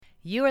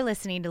You are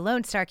listening to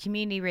Lone Star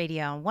Community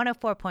Radio on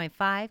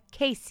 104.5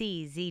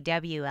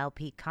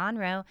 KCZWLP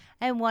Conroe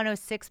and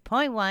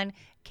 106.1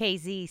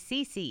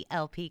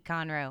 KZCCLP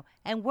Conroe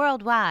and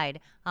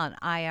worldwide on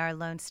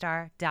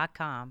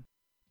irlonestar.com.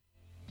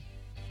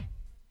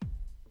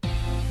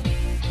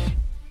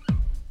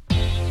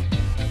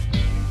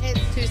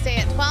 It's Tuesday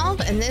at 12,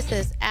 and this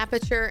is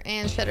Aperture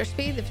and Shutter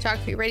Speed, the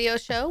photography radio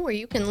show where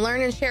you can learn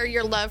and share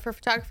your love for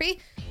photography.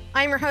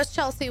 I'm your host,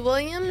 Chelsea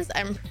Williams.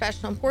 I'm a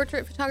professional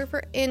portrait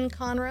photographer in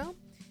Conroe.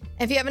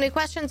 If you have any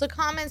questions or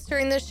comments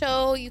during the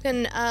show, you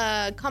can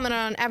comment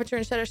on Aperture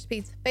and Shutter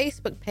Speed's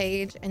Facebook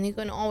page, and you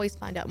can always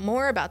find out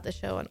more about the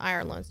show on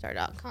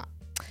irlonestar.com.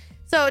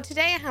 So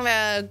today I have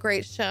a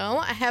great show.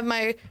 I have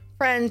my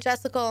friend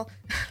Jessica.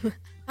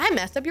 I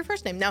messed up your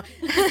first name. No.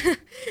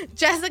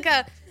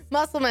 Jessica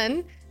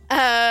Musselman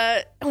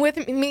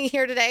with me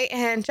here today,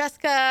 and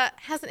Jessica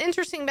has an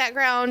interesting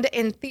background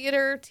in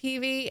theater,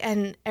 TV,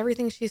 and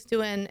everything she's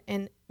doing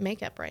in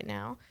makeup right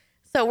now.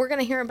 So we're going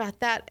to hear about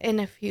that in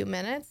a few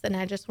minutes, and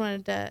I just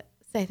wanted to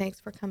say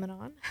thanks for coming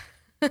on.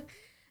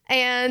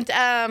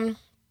 And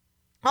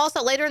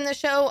also later in the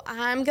show,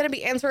 I'm going to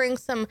be answering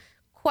some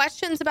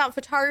questions about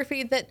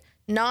photography that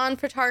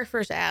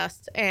non-photographers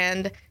asked,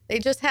 and they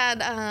just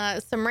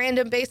had some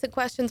random basic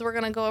questions. We're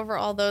going to go over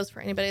all those for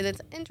anybody that's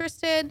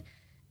interested.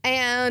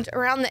 And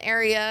around the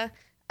area,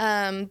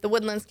 the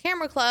Woodlands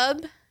Camera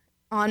Club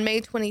on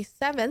May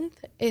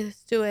 27th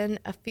is doing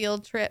a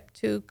field trip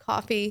to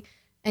coffee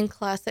and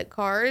classic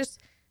cars.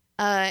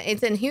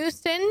 It's in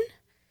Houston.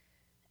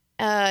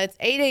 It's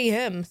 8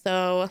 a.m.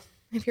 So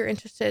if you're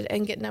interested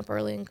in getting up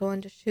early and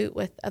going to shoot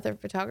with other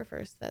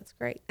photographers, that's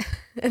great.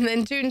 And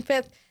then June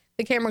 5th,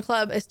 the Camera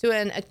Club is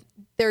doing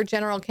their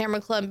general Camera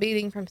Club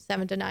meeting from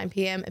 7 to 9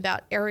 p.m.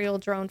 about aerial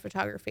drone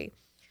photography.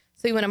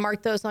 So you want to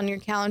mark those on your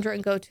calendar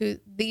and go to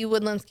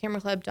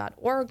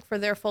thewoodlandscameraclub.org for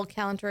their full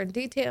calendar and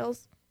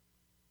details.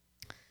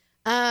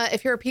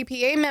 If you're a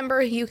PPA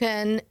member, you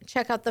can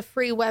check out the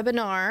free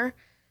webinar.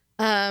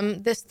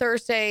 This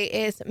Thursday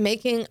is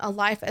Making a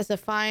Life as a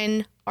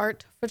Fine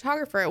Art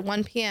Photographer at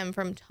 1 p.m.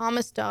 from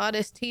Thomas Dodd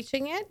is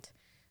teaching it.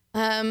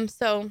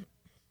 So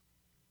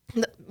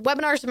the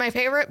webinars are my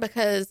favorite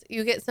because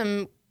you get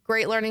some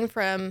great learning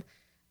from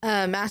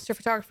master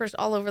photographers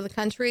all over the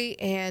country,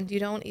 and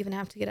you don't even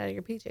have to get out of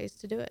your PJs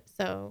to do it.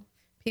 So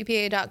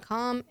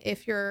ppa.com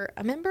if you're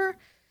a member.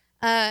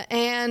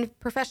 And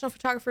Professional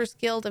Photographers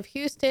Guild of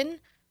Houston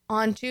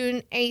on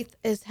June 8th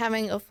is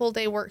having a full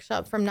day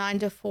workshop from 9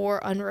 to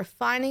 4 on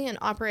refining and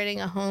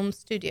operating a home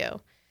studio.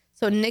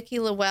 So Nikki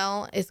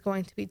Lowell is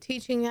going to be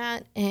teaching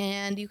that,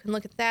 and you can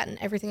look at that and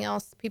everything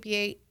else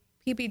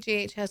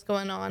PPGH has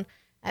going on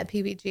at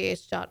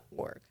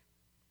ppgh.org.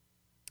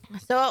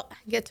 So I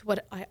get to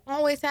what I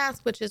always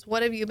ask, which is,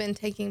 what have you been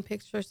taking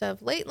pictures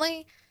of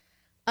lately?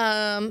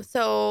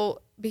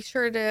 So be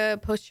sure to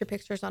post your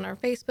pictures on our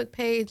Facebook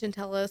page and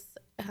tell us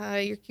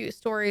your cute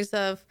stories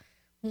of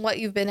what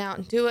you've been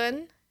out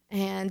doing.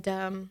 And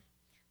I'm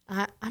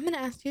going to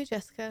ask you,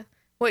 Jessica,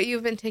 what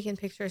you've been taking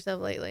pictures of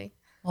lately.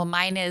 Well,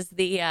 mine is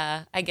the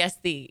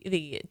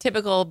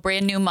typical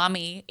brand new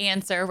mommy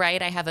answer,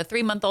 right? I have a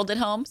 3-month-old at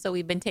home, so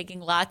we've been taking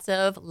lots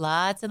and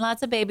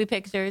lots of baby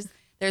pictures.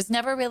 There's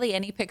never really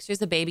any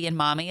pictures of baby and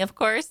mommy, of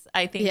course.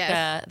 I think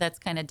that's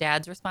kind of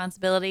dad's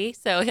responsibility.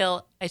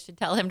 So I should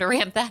tell him to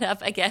ramp that up,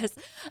 I guess.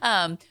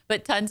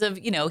 But tons of,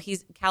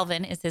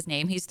 Calvin is his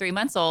name. He's 3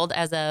 months old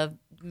as of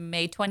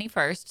May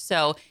 21st.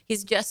 So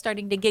he's just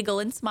starting to giggle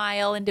and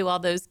smile and do all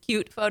those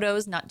cute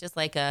photos, not just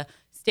like a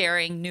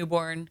staring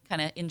newborn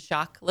kind of in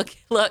shock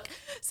look.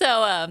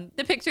 So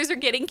the pictures are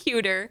getting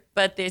cuter,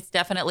 but it's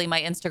definitely,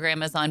 my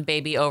Instagram is on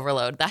baby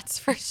overload. That's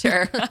for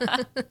sure.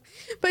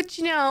 But,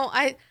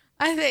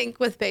 I think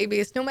with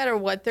babies, no matter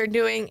what they're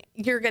doing,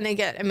 you're going to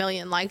get a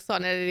million likes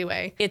on it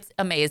anyway. It's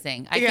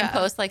amazing. I can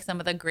post like some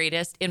of the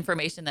greatest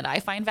information that I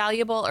find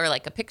valuable, or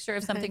like a picture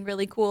of something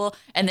really cool,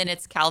 and then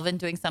it's Calvin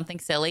doing something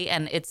silly,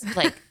 and it's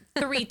like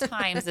 3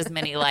 times as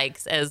many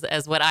likes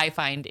as what I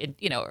find,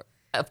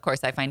 of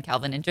course I find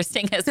Calvin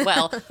interesting as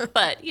well,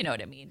 but you know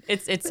what I mean?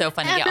 It's so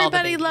funny.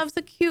 Everybody loves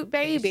a cute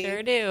baby. They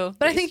sure do.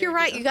 But I think you're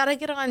right. You got to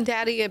get on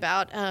Daddy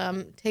about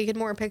taking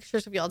more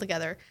pictures of y'all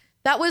together.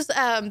 That was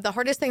the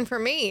hardest thing for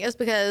me, is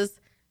because,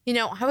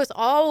 I was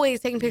always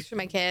taking pictures of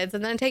my kids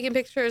and then taking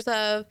pictures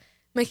of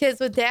my kids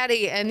with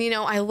Daddy. And,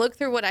 I look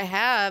through what I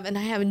have and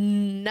I have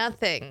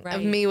nothing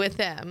of me with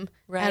them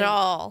at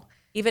all.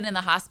 Even in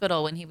the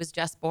hospital when he was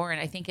just born,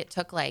 I think it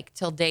took like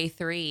till day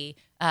 3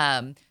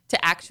 to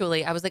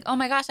actually, I was like, oh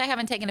my gosh, I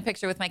haven't taken a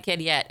picture with my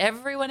kid yet.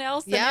 Everyone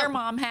else and their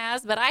mom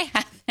has, but I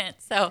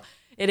haven't. So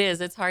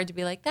it's hard to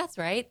be like, that's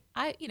right.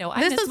 I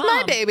this is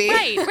my baby.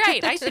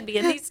 Right. I should be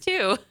in these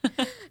too.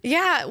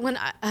 Yeah. When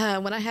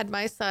I had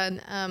my son,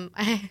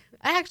 I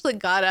actually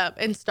got up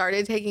and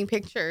started taking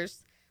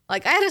pictures.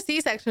 Like, I had a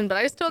C-section, but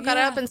I still got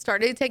up and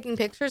started taking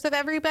pictures of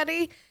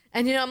everybody.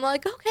 And, I'm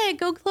like, okay,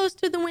 go close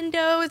to the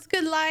window. It's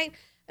good light.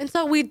 And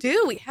so we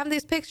have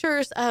these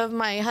pictures of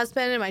my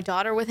husband and my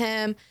daughter with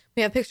him.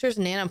 We have pictures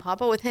of Nana and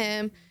Papa with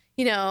him,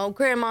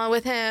 Grandma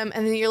with him.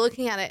 And then you're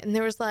looking at it and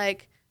there was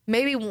like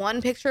maybe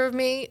one picture of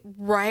me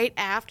right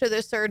after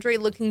the surgery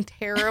looking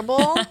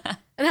terrible.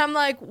 And I'm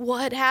like,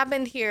 what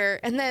happened here?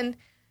 And then,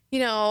 you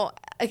know,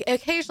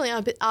 occasionally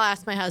I'll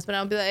ask my husband,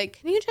 I'll be like,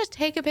 can you just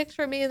take a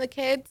picture of me and the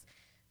kids?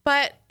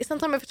 But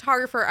since I'm a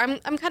photographer,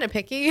 I'm kind of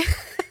picky.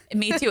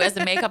 Me too, as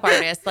a makeup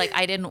artist. Like,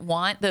 I didn't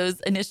want those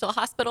initial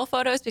hospital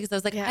photos because I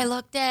was like, I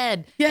look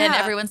dead. Yeah. And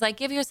everyone's like,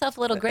 give yourself a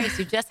little grace.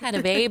 You just had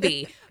a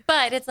baby.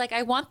 But it's like,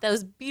 I want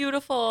those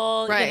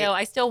beautiful, Right. you know,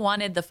 I still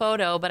wanted the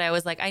photo, but I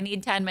was like, I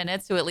need 10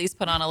 minutes to at least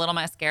put on a little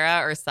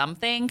mascara or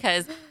something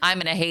because I'm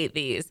going to hate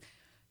these,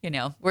 you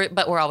know.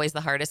 But we're always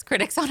the hardest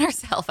critics on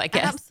ourselves, I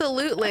guess.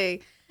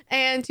 Absolutely.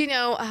 And, you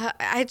know,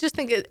 I just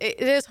think it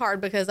is hard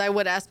because I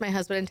would ask my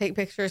husband to take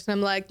pictures and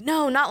I'm like,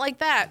 no, not like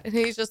that. And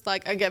he's just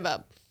like, I give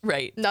up.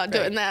 Right. Not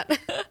doing that.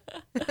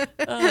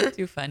 Oh,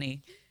 too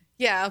funny.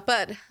 Yeah,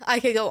 but I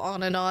could go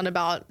on and on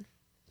about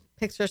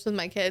pictures with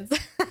my kids.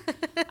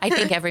 I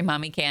think every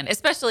mommy can,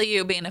 especially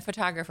you being a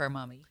photographer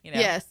mommy. You know?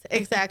 Yes,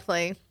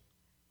 exactly.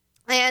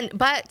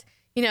 But,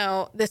 you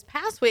know, this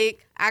past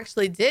week I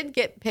actually did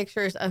get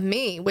pictures of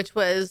me, which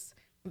was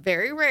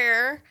very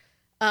rare.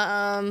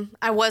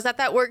 I was at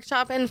that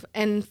workshop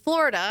in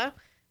Florida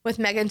with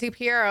Megan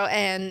DiPiero,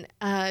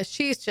 and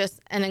she's just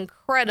an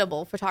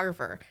incredible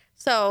photographer.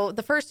 So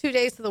the first 2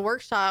 days of the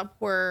workshop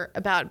were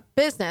about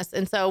business.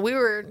 And so we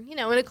were, you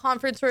know, in a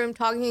conference room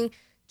talking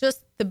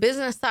just the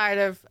business side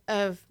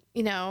of,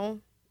 you know,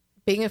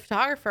 being a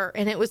photographer.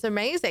 And it was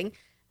amazing.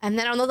 And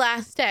then on the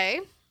last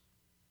day,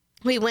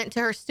 we went to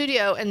her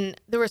studio and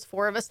there was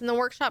 4 of us in the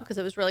workshop because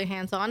it was really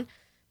hands-on.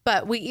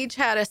 But we each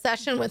had a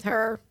session with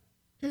her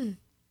and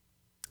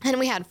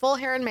we had full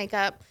hair and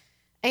makeup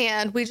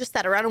and we just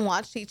sat around and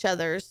watched each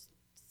other's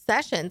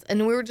sessions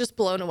and we were just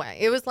blown away.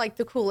 It was like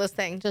the coolest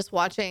thing just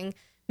watching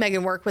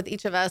Megan work with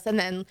each of us. And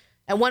then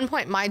at one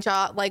point my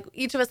job, like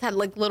each of us had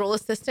like little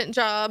assistant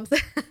jobs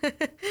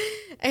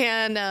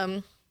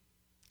and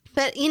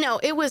but you know,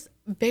 it was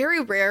very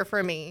rare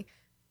for me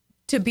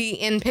to be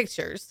in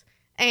pictures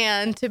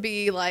and to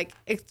be like,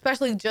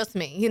 especially just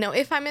me, you know,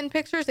 if I'm in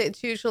pictures,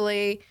 it's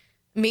usually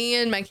me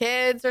and my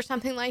kids or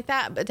something like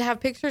that. But to have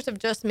pictures of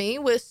just me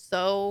was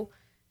so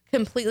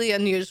completely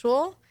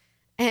unusual.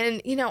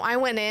 And, you know, I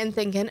went in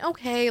thinking,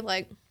 okay,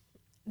 like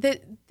the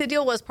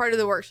deal was part of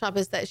the workshop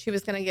is that she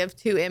was going to give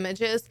 2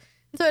 images.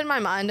 And so in my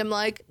mind, I'm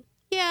like,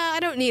 yeah, I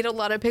don't need a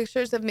lot of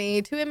pictures of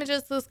me. 2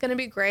 images is going to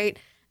be great.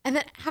 And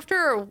then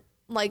after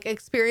like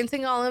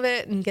experiencing all of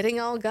it and getting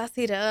all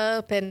gussied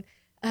up and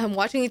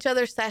watching each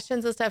other's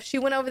sessions and stuff, she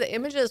went over the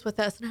images with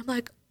us. And I'm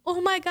like,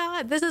 oh my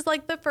God, this is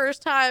like the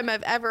first time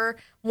I've ever,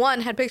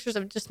 had pictures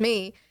of just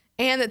me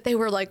and that they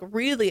were like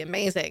really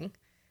amazing.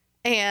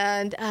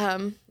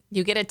 And,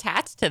 you get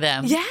attached to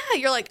them. yeah,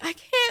 you're like, I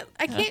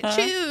can't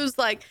choose.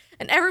 Like,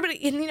 and everybody,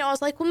 and you know, I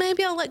was like, well,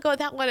 maybe I'll let go of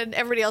that one. And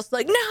everybody else was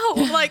like,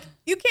 no, like,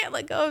 you can't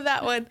let go of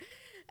that one.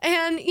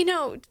 And, you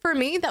know, for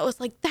me, that was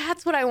like,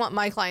 that's what I want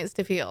my clients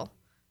to feel.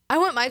 I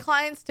want my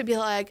clients to be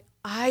like,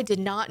 I did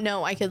not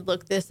know I could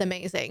look this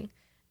amazing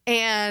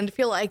and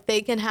feel like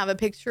they can have a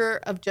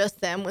picture of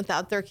just them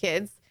without their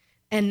kids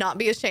and not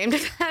be ashamed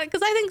of that.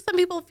 Because I think some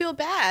people feel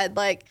bad.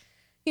 Like,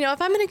 you know,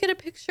 if I'm going to get a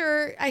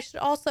picture, I should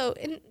also,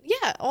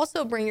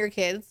 also bring your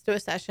kids to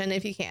a session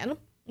if you can.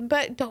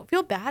 But don't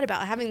feel bad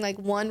about having like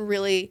one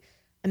really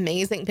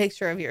amazing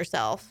picture of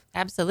yourself.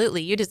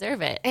 Absolutely. You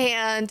deserve it.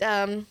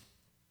 And,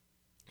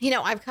 you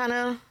know, I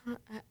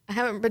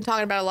haven't been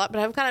talking about it a lot,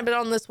 but I've kind of been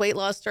on this weight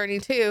loss journey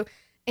too.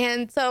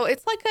 And so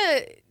it's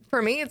like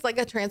for me, it's like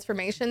a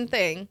transformation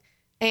thing.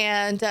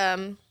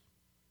 And,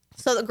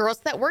 so the girls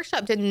at that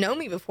workshop didn't know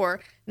me before,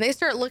 and they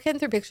start looking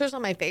through pictures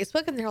on my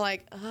Facebook and they're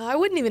like, oh, I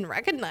wouldn't even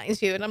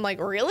recognize you. And I'm like,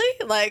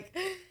 really? Like,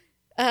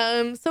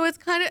 so it's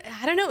kind of,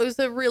 I don't know. It was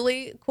a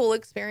really cool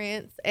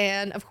experience.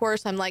 And of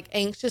course I'm like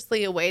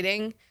anxiously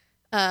awaiting,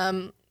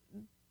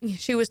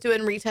 she was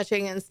doing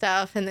retouching and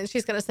stuff, and then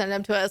she's going to send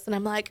them to us. And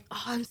I'm like,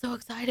 oh, I'm so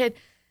excited.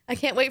 I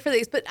can't wait for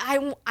these. But I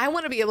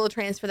want to be able to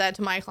transfer that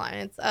to my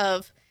clients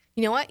of,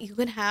 you know what, you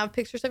can have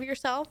pictures of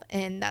yourself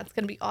and that's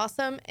going to be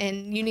awesome.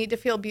 And you need to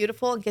feel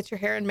beautiful and get your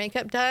hair and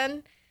makeup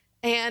done.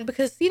 And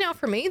because, you know,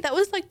 for me, that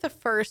was like the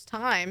first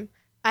time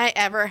I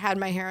ever had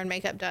my hair and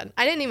makeup done.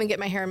 I didn't even get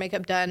my hair and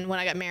makeup done when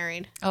I got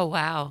married. Oh,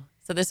 wow.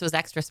 So this was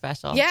extra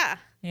special. Yeah.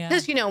 Yeah.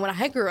 Because, you know, when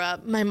I grew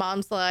up, my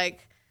mom's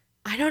like,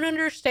 I don't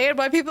understand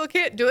why people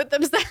can't do it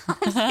themselves.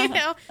 You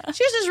know,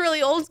 she's just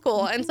really old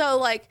school. And so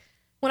like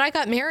when I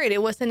got married,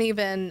 it wasn't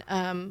even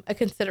a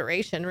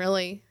consideration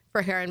really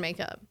for hair and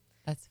makeup.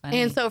 That's funny.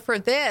 And so for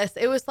this,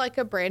 it was like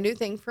a brand new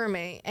thing for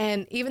me.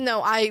 And even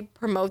though I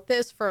promote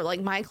this for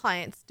like my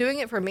clients, doing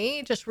it for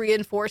me just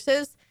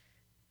reinforces,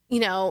 you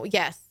know,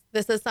 yes,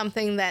 this is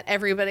something that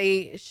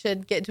everybody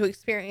should get to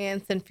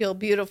experience and feel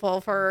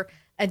beautiful for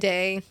a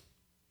day.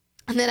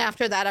 And then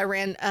after that, I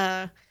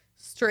ran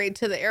straight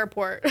to the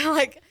airport,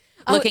 like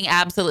looking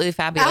absolutely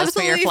fabulous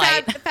for your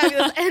flight.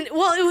 Fabulous. And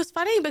well, it was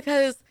funny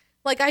because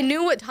like I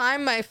knew what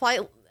time my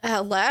flight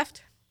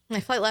left. My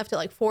flight left at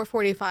like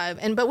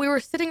 4:45, but we were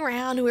sitting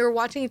around and we were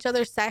watching each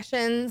other's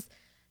sessions,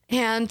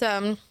 and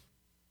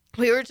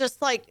we were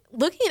just like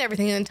looking at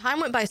everything, and time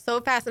went by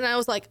so fast. And I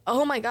was like,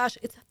 oh my gosh,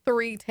 it's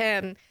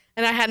 3:10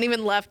 and I hadn't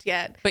even left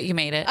yet. But you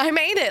made it. I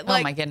made it.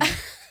 Oh my goodness.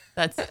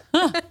 That's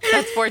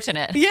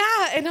fortunate.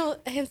 Yeah.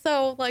 And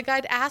so like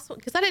I'd ask,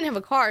 because I didn't have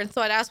a car. And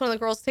so I'd ask one of the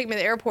girls to take me to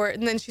the airport.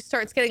 And then she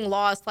starts getting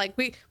lost. Like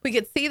we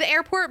could see the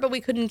airport, but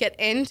we couldn't get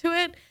into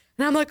it.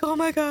 And I'm like, oh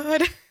my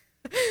God,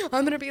 I'm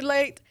going to be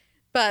late.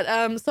 But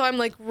so I'm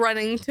like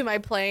running to my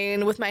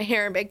plane with my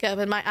hair and makeup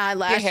and my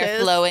eyelashes. Your hair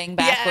flowing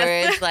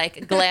backwards, Yes.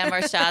 like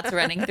glamour shots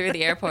running through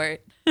the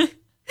airport.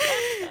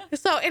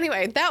 So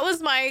anyway, that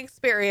was my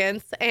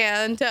experience.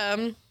 And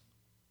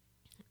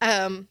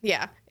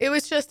yeah, it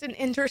was just an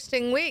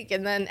interesting week.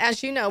 And then,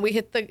 as you know, I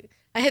hit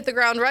the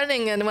ground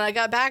running. And when I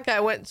got back,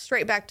 I went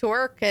straight back to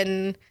work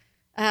and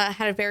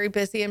had a very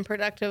busy and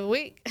productive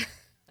week.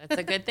 That's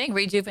a good thing.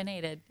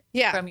 Rejuvenated.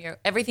 Yeah. From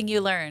everything you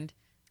learned.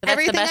 But that's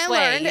Everything the best I way.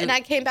 learned, and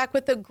I came back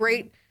with a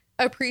great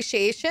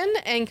appreciation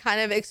and kind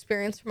of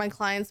experience from my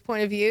client's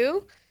point of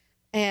view.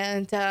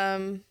 And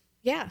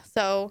yeah,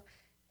 so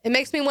it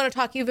makes me want to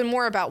talk even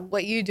more about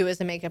what you do as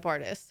a makeup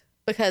artist,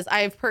 because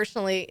I've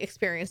personally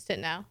experienced it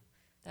now.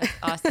 That's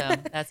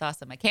awesome. That's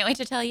awesome. I can't wait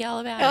to tell you all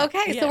about it.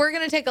 Okay, so we're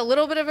going to take a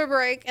little bit of a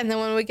break, and then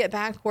when we get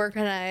back, we're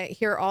going to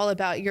hear all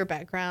about your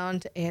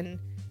background in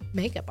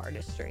makeup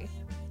artistry.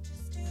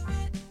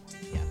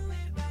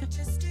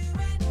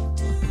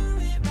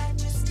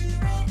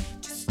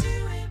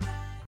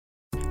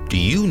 Do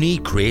you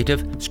need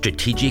creative,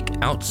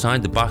 strategic,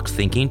 outside-the-box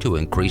thinking to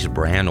increase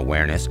brand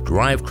awareness,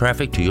 drive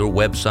traffic to your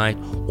website,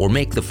 or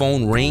make the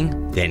phone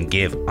ring? Then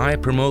give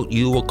iPromote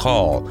You a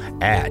call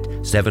at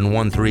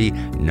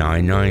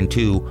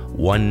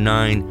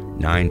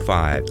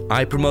 713-992-1995.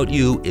 iPromote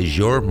You is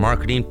your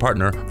marketing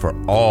partner for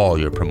all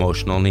your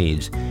promotional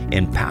needs,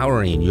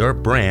 empowering your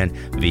brand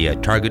via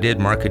targeted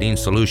marketing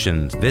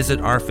solutions.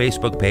 Visit our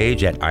Facebook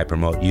page at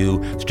iPromote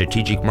You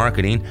Strategic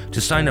Marketing to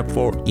sign up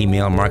for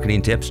email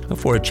marketing tips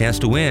for a chance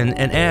to win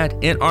an ad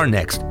in our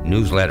next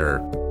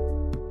newsletter.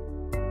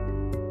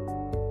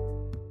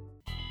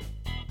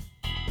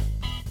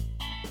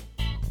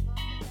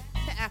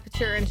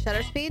 Aperture and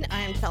Shutter Speed.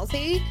 I am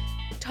Chelsea,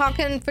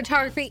 talking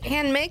photography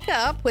and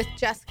makeup with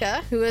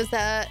Jessica, who is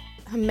a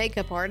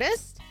makeup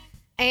artist.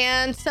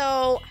 And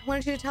so I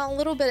wanted you to tell a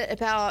little bit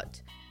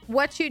about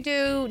what you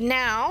do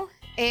now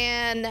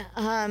and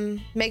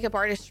makeup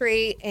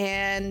artistry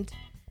and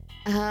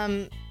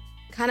kind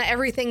of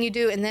everything you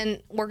do. And then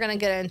we're going to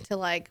get into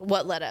like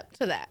what led up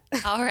to that.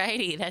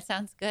 Alrighty, that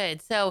sounds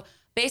good. So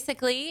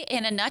basically,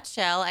 in a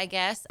nutshell, I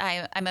guess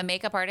I'm a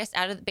makeup artist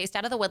based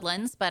out of the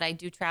Woodlands, but I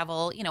do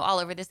travel, all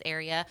over this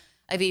area.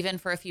 I've even,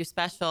 for a few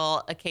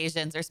special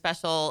occasions or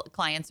special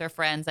clients or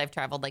friends, I've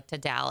traveled like to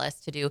Dallas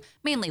to do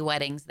mainly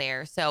weddings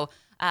there. So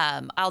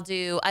I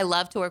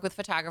love to work with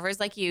photographers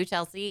like you,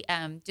 Chelsea,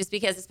 just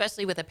because,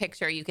 especially with a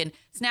picture, you can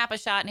snap a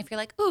shot, and if you're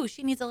like, ooh,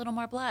 she needs a little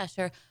more blush,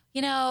 or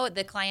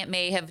the client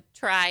may have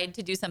tried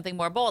to do something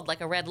more bold,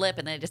 like a red lip,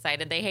 and they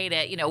decided they hate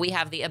it. We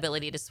have the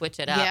ability to switch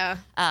it up. Yeah.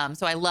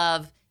 So I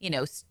love,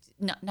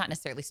 not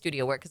necessarily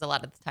studio work, because a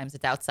lot of the times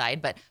it's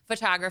outside, but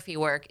photography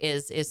work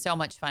is so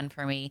much fun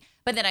for me.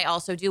 But then I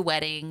also do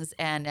weddings,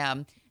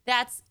 and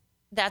that's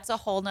a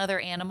whole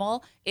nother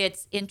animal.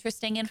 It's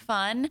interesting and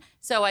fun.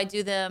 So I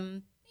do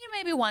them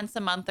maybe once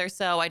a month or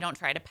so. I don't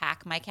try to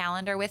pack my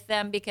calendar with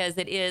them, because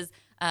it is,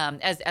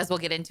 as we'll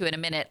get into in a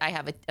minute, I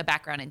have a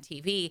background in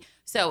TV.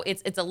 So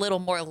it's a little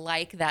more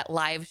like that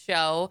live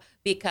show,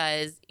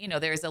 because,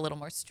 there's a little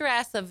more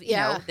stress of,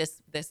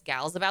 this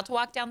gal's about to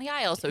walk down the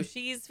aisle. So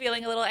she's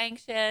feeling a little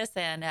anxious,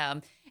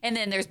 and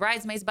then there's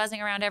bridesmaids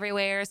buzzing around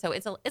everywhere. So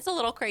it's a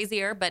little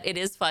crazier, but it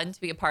is fun to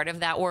be a part of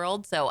that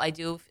world. So I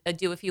do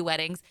a few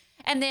weddings,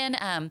 and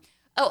then,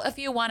 a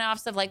few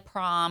one-offs of like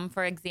prom,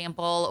 for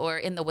example, or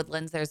in the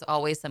Woodlands, there's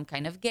always some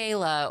kind of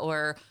gala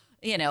or,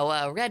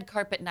 a red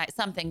carpet night,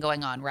 something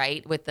going on,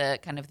 right? With the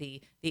kind of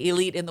the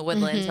elite in the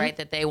Woodlands, right?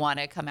 That they want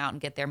to come out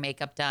and get their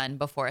makeup done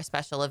before a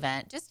special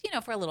event, just,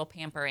 for a little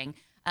pampering.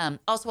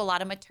 Also a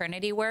lot of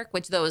maternity work,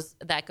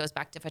 that goes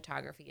back to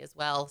photography as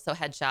well. So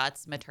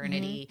headshots,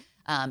 maternity,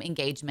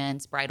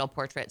 engagements, bridal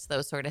portraits,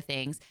 those sort of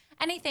things.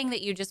 Anything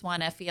that you just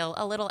want to feel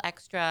a little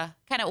extra.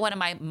 Kind of one of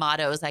my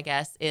mottos, I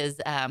guess, is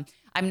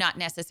I'm not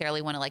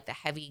necessarily one of like the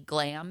heavy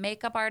glam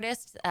makeup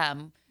artists,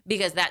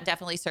 because that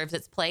definitely serves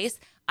its place.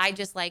 I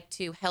just like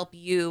to help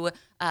you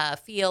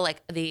feel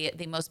like the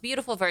most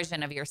beautiful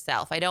version of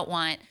yourself. I don't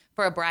want,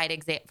 for a bride,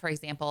 for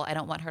example, I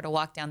don't want her to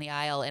walk down the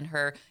aisle and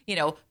her,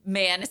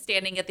 man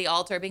standing at the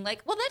altar being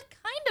like, well, that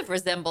kind of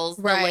resembles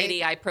the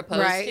lady I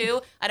proposed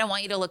to. I don't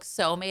want you to look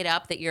so made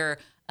up that you're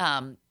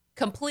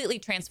completely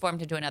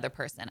transformed into another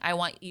person. I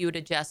want you to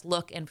just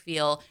look and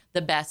feel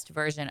the best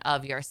version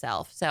of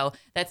yourself. So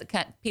that's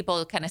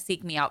people kind of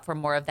seek me out for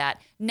more of that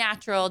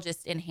natural,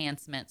 just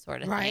enhancement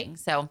sort of thing.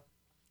 So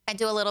I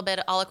do a little bit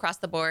all across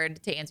the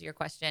board, to answer your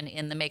question,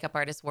 in the makeup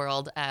artist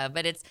world.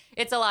 But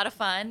it's a lot of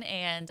fun,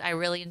 and I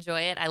really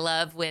enjoy it. I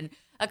love when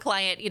a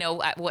client,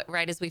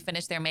 right as we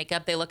finish their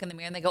makeup, they look in the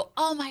mirror and they go,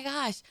 oh my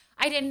gosh,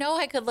 I didn't know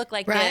I could look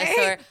like this,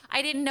 or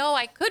I didn't know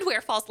I could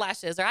wear false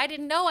lashes, or I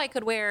didn't know I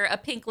could wear a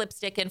pink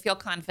lipstick and feel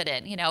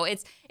confident.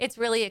 It's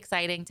really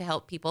exciting to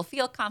help people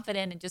feel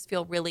confident and just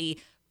feel really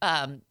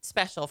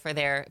special for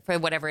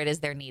whatever it is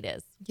their need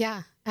is.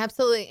 Yeah,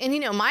 absolutely.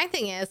 And my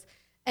thing is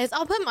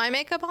I'll put my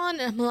makeup on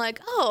and I'm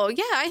like, oh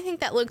yeah, I think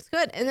that looks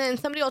good. And then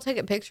somebody will take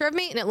a picture of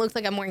me and it looks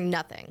like I'm wearing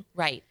nothing.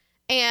 Right.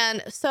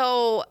 And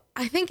so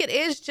I think it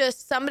is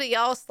just somebody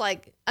else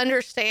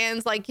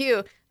understands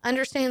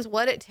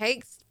what it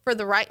takes for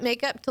the right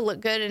makeup to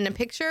look good in a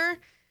picture.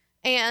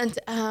 And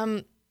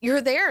you're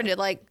there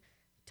to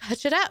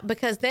touch it up,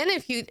 because then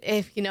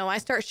if I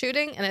start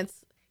shooting and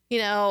it's,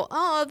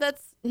 oh,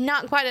 that's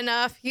not quite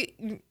enough,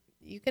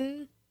 you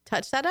can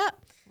touch that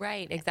up.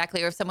 Right,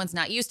 exactly. Or if someone's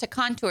not used to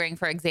contouring,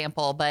 for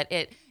example, but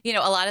a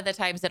lot of the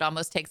times it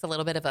almost takes a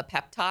little bit of a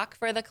pep talk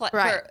for the client.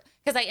 Right.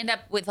 Because I end up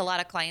with a lot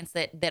of clients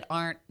that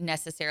aren't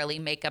necessarily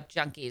makeup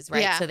junkies,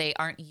 right? Yeah. So they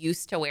aren't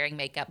used to wearing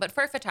makeup. But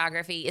for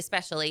photography,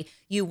 especially,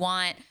 you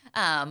want,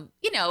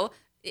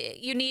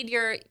 you need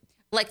your,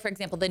 for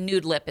example, the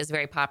nude lip is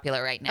very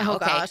popular right now. Oh,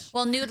 gosh.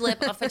 Well, nude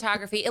lip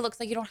photography, it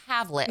looks like you don't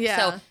have lips. Yeah.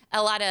 So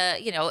a lot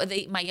of,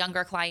 my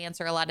younger clients,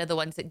 or a lot of the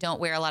ones that don't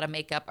wear a lot of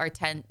makeup,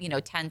 tend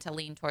to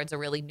lean towards a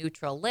really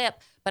neutral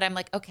lip. But I'm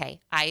like, okay,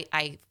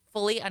 I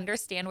fully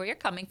understand where you're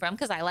coming from,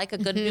 because I like a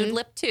good nude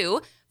lip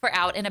too for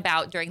out and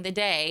about during the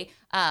day.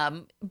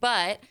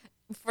 But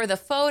for the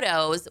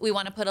photos, we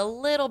want to put a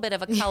little bit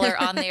of a color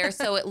on there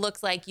so it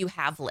looks like you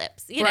have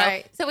lips,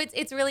 Right. So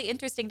it's really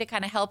interesting to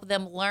kind of help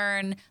them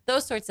learn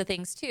those sorts of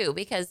things too,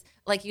 because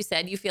like you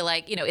said, you feel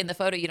like, in the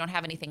photo you don't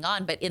have anything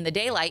on, but in the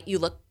daylight you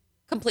look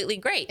completely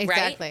great,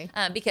 Exactly.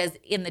 right? Because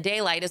in the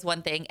daylight is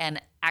one thing,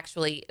 and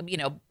actually,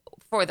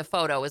 for the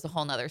photo is a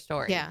whole nother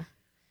story. Yeah.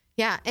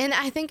 Yeah. And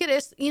I think it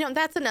is,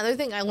 that's another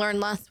thing I learned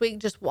last week,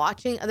 just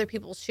watching other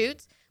people's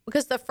shoots,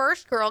 because the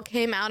first girl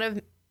came out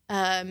of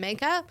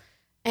makeup,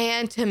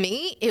 and to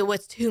me, it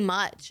was too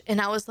much. And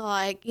I was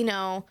like,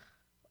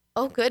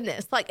 oh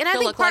goodness. And I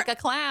think look like a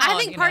clown. I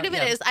think part of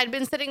it is I'd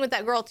been sitting with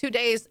that girl 2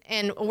 days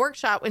in a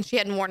workshop when she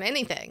hadn't worn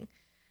anything.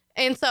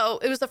 And so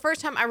it was the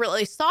first time I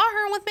really saw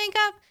her with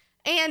makeup,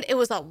 and it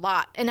was a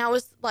lot. And I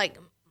was like,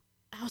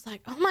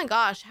 oh my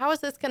gosh, how is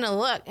this going to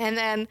look? And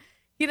then,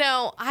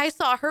 I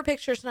saw her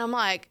pictures and I'm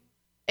like,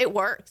 it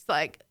works.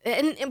 But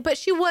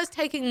she was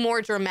taking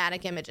more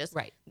dramatic images.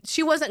 Right.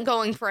 She wasn't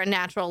going for a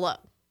natural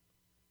look.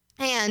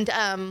 And,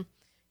 and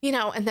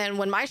then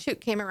when my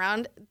shoot came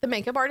around, the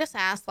makeup artist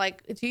asked,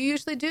 do you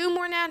usually do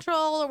more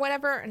natural or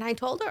whatever? And I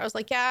told her, I was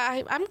like,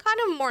 yeah, I'm kind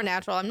of more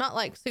natural. I'm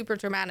not super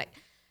dramatic.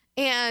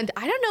 And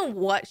I don't know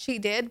what she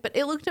did, but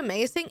it looked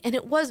amazing. And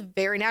it was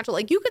very natural.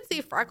 You could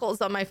see freckles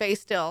on my face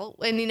still.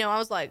 And, I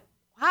was like,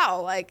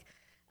 wow,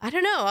 I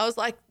don't know. I was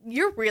like,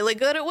 you're really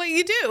good at what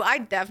you do. I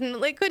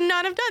definitely could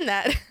not have done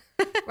that.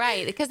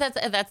 Right. Because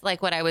that's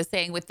like what I was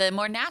saying with the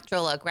more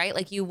natural look,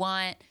 right? You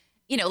want,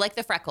 like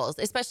the freckles,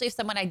 especially if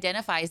someone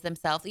identifies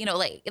themselves,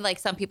 like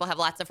some people have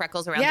lots of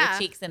freckles around their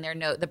cheeks and their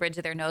the bridge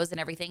of their nose and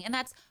everything. And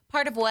that's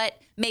part of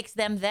what makes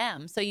them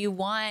them. So you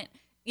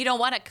don't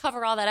want to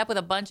cover all that up with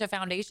a bunch of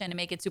foundation and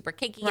make it super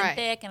cakey and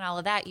thick and all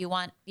of that. You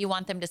want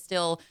them to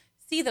still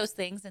see those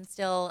things and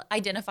still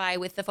identify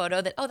with the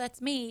photo that, oh, that's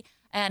me.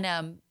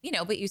 And,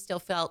 but you still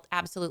felt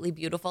absolutely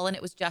beautiful, and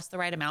it was just the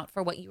right amount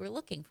for what you were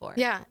looking for.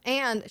 Yeah.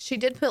 And she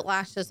did put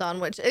lashes on,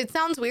 which it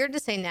sounds weird to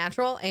say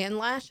natural and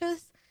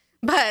lashes,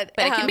 but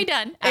it can be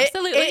done.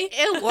 Absolutely.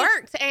 It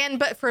worked.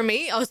 But for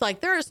me, I was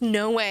like, there is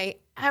no way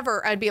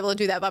ever I'd be able to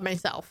do that by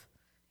myself.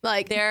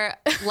 Their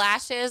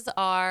lashes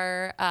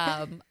are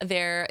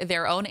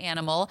their own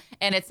animal,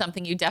 and it's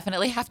something you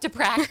definitely have to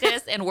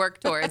practice and work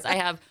towards. I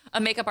have a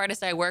makeup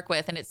artist I work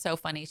with, and it's so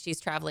funny. She's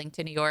traveling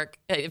to New York.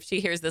 If she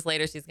hears this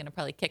later, she's going to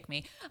probably kick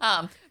me.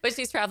 But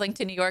she's traveling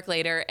to New York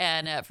later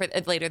and for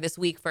later this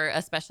week for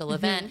a special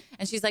event.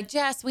 And she's like,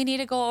 Jess, we need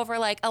to go over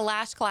a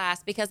lash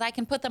class, because I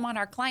can put them on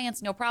our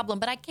clients, no problem,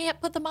 but I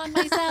can't put them on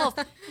myself.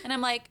 And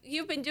I'm like,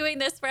 you've been doing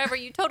this forever.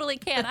 You totally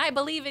can. I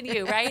believe in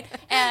you, right?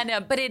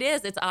 And but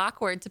it's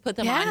awkward to put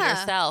them on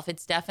yourself.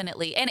 It's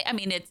definitely, and I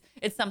mean,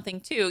 it's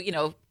something too,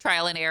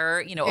 trial and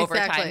error, over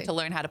time to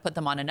learn how to put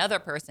them on another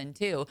person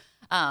too.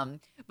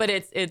 But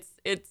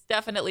it's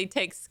definitely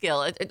takes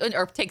skill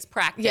or takes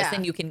practice,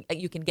 and you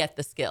can get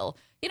the skill,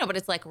 but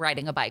it's like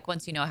riding a bike.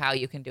 Once you know how,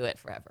 you can do it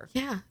forever.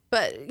 Yeah.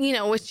 But,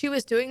 when she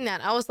was doing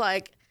that, I was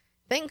like,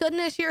 thank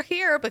goodness you're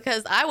here,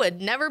 because I would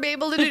never be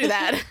able to do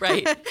that.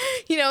 Right.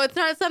 It's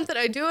not something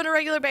I do on a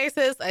regular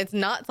basis. It's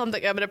not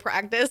something I'm going to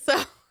practice.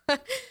 So,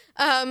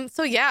 I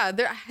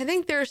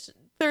think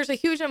there's a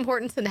huge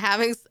importance in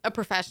having a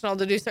professional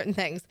to do certain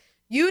things.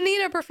 You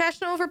need a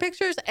professional for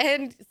pictures,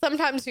 and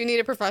sometimes you need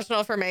a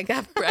professional for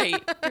makeup.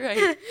 Right.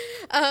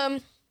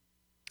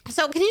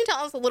 So can you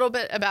tell us a little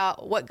bit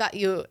about what got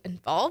you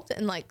involved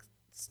and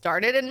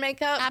started in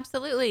makeup?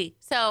 Absolutely.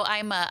 So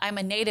I'm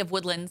a native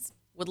Woodlands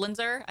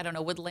Woodlandser. I don't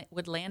know,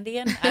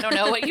 Woodlandian. I don't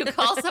know what you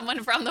call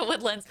someone from the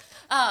Woodlands.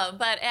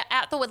 But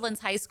at the Woodlands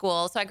High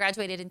School, so I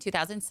graduated in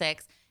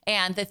 2006.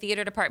 And the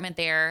theater department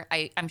there,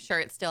 I'm sure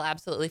it's still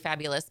absolutely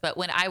fabulous. But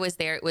when I was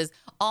there, it was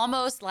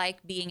almost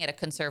like being at a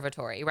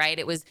conservatory, right?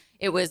 It was,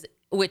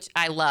 which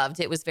I loved.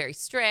 It was very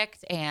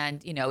strict.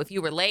 And, you know, if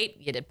you were late,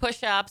 you did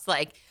push-ups.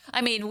 Like,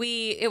 I mean,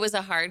 it was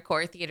a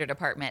hardcore theater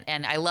department.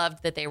 And I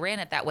loved that they ran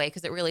it that way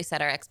because it really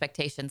set our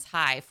expectations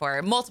high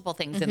for multiple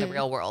things in the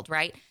real world,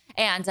 right?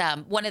 And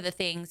one of the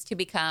things to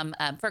become,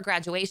 for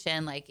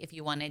graduation, like if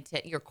you wanted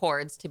your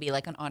chords to be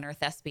like an honor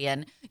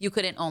thespian, you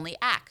couldn't only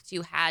act.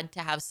 You had to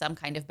have some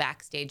kind of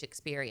backstage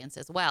experience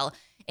as well.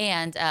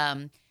 And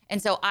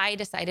so I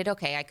decided,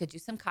 okay, I could do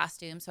some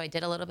costumes. So I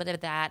did a little bit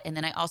of that. And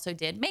then I also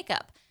did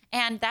makeup.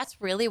 And that's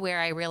really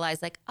where I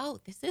realized, like, oh,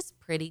 this is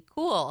pretty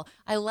cool.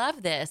 I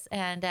love this.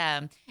 And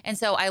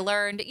so I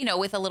learned, you know,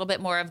 with a little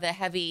bit more of the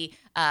heavy,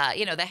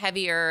 the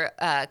heavier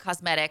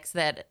cosmetics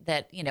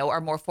that, you know,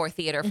 are more for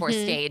theater, for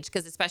stage.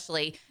 Because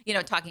especially, you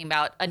know, talking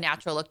about a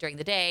natural look during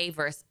the day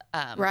versus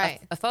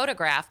a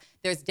photograph,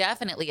 there's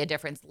definitely a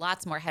difference.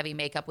 Lots more heavy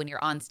makeup when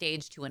you're on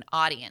stage to an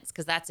audience,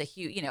 because that's a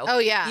huge, you know, oh,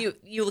 yeah.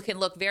 you can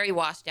look very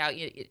washed out.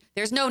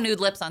 There's no nude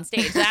lips on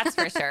stage, that's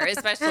for sure,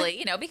 especially,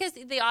 you know, because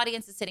the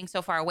audience is sitting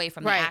so far away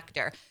from the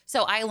actor.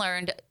 So I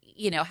learned,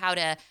 you know, how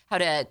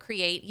to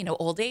create, you know,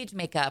 old age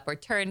makeup or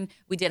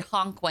we did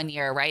Honk one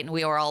year, right? And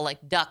we were all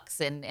like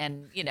ducks and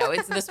you know,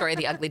 it's the story of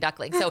the ugly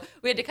duckling. So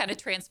we had to kind of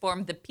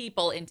transform the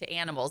people into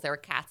animals. There were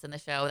cats in the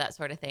show, that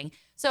sort of thing.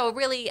 So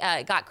really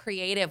got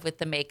creative with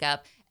the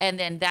makeup. And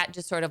then that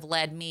just sort of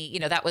led me, you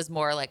know, that was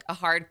more like a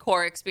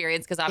hardcore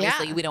experience because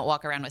obviously we don't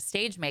walk around with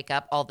stage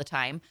makeup all the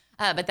time.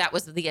 But that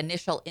was the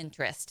initial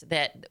interest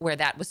where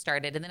that was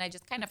started. And then I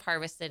just kind of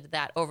harvested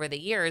that over the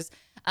years.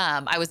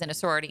 I was in a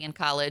sorority in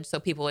college, so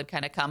people would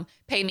kind of come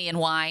pay me in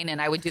wine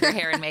and I would do their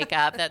hair and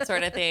makeup, that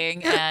sort of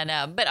thing.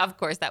 And but of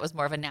course, that was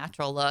more of a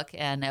natural look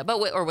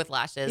or with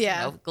lashes, you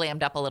know,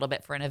 glammed up a little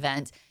bit for an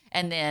event.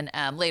 And then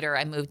later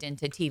I moved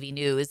into TV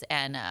news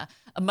and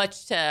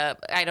much to,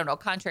 I don't know,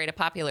 contrary to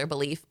popular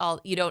belief,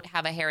 you don't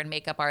have a hair and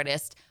makeup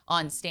artist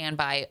on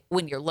standby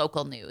when you're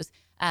local news.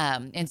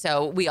 And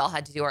so we all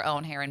had to do our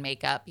own hair and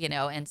makeup, you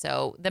know, and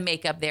so the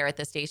makeup there at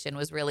the station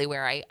was really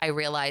where I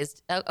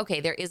realized,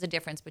 okay, there is a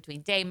difference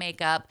between day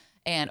makeup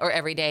or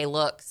everyday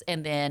looks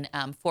and then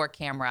for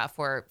camera,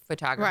 for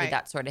photography,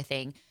 that sort of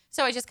thing.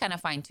 So I just kind of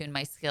fine-tuned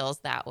my skills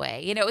that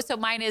way, you know. So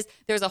mine is,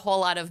 there's a whole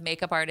lot of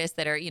makeup artists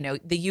that are, you know,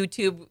 the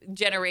YouTube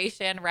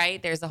generation,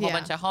 right? There's a whole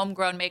bunch of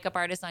homegrown makeup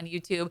artists on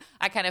YouTube.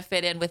 I kind of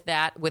fit in with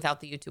that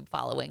without the YouTube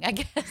following, I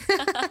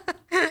guess.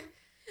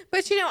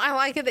 But, you know, I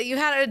like it that you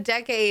had a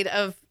decade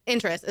of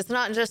interest. It's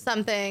not just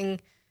something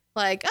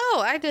like,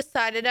 oh, I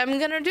decided I'm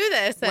going to do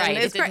this. And right.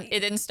 It's it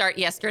didn't start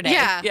yesterday.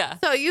 Yeah.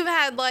 So you've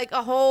had like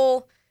a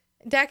whole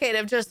decade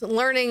of just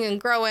learning and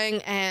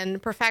growing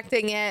and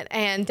perfecting it.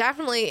 And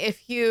definitely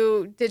if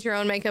you did your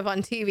own makeup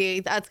on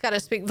TV, that's got to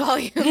speak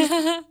volumes.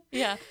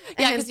 Yeah.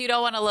 Because you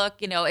don't want to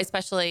look, you know,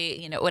 especially,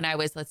 you know, when I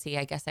was,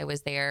 I guess I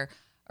was there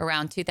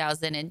around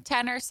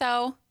 2010 or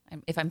so,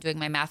 if I'm doing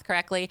my math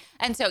correctly.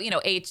 And so, you know,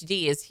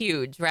 HD is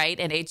huge, right?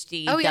 And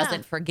HD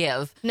doesn't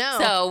forgive. No.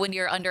 So when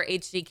you're under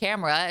HD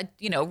camera,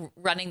 you know,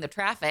 running the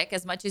traffic,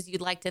 as much as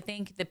you'd like to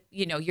think that,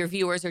 you know, your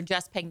viewers are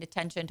just paying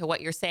attention to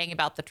what you're saying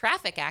about the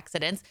traffic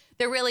accidents,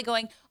 they're really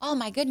going, oh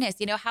my goodness,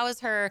 you know,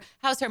 how's her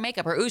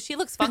makeup? Or, ooh, she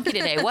looks funky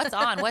today. What's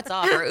on? What's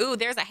off? Or, ooh,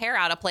 there's a hair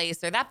out of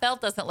place. Or that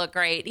belt doesn't look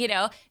great. You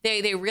know,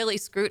 they really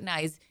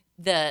scrutinize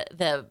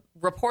the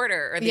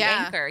reporter or the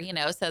anchor, you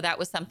know, so that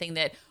was something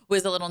that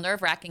was a little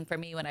nerve-wracking for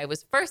me when I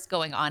was first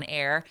going on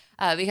air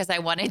because I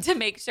wanted to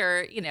make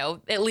sure, you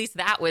know, at least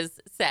that was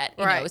set,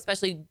 you know,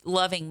 especially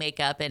loving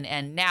makeup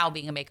and now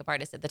being a makeup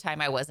artist. At the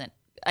time I wasn't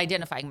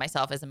identifying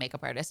myself as a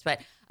makeup artist, but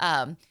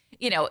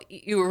you know,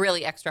 you were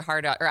really extra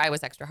hard on, or I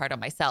was extra hard on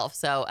myself.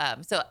 So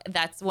so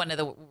that's one of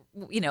the,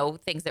 you know,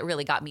 things that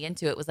really got me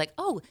into it was like,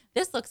 oh,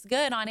 this looks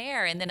good on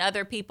air. And then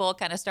other people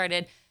kind of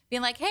started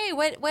being like, hey,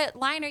 what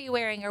line are you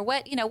wearing? Or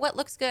what, you know, what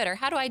looks good? Or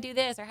how do I do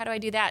this? Or how do I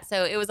do that?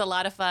 So it was a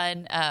lot of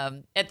fun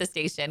at the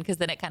station because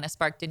then it kind of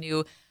sparked a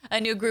new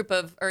group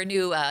of, or a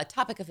new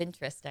topic of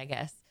interest, I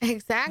guess.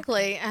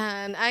 Exactly.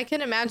 And I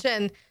can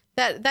imagine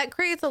that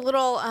creates a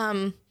little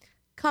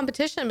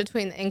competition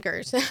between the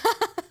anchors.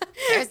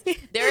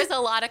 There is a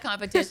lot of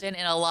competition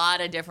in a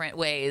lot of different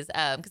ways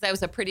because I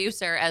was a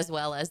producer as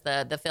well as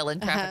the fill in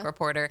traffic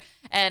reporter.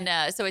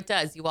 And so it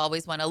does. You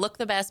always want to look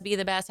the best, be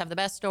the best, have the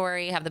best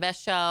story, have the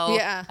best show,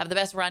 have the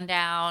best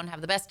rundown, have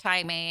the best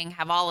timing,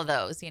 have all of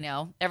those, you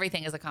know,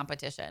 everything is a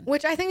competition.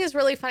 Which I think is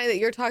really funny that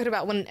you're talking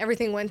about when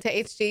everything went to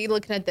HD,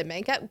 looking at the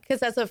makeup,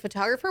 because as a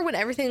photographer, when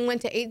everything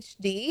went to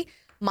HD,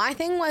 my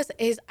thing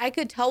is I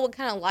could tell what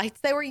kind of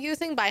lights they were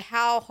using by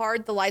how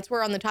hard the lights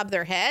were on the top of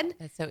their head.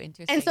 That's so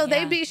interesting. And so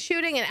they'd be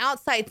shooting an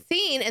outside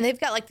scene and they've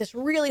got like this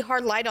really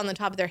hard light on the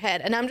top of their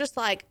head. And I'm just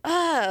like,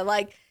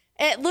 like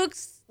it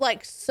looks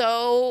like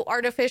so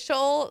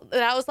artificial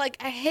that I was like,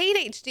 I hate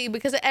HD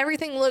because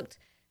everything looked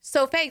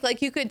so fake.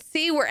 Like you could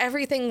see where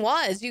everything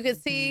was. You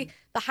could see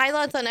the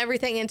highlights on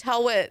everything and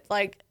tell what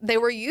like they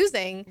were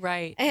using.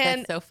 Right.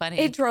 And that's so funny.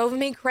 It drove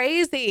me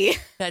crazy.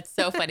 That's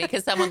so funny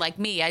because someone like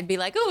me, I'd be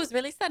like, oh, it was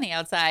really sunny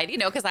outside,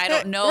 because I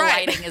don't know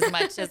Right. lighting as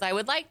much as I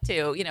would like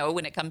to,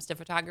 when it comes to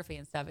photography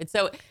and stuff. And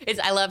so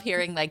I love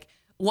hearing like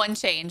one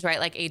change, right?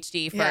 Like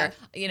HD for,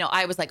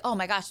 I was like, oh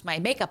my gosh, my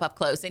makeup up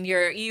close. And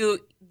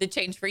the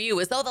change for you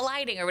is, the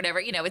lighting or whatever.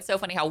 It's so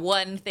funny how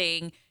one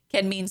thing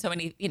can mean so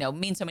many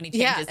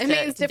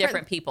changes to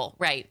different people.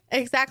 Right.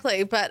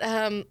 Exactly. But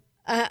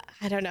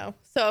I don't know.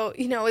 So,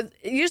 you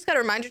just got to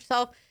remind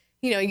yourself,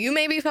 you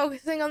may be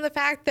focusing on the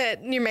fact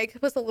that your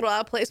makeup was a little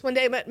out of place one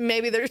day, but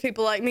maybe there's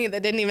people like me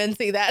that didn't even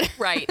see that.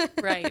 Right.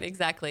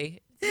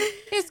 Exactly.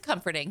 It's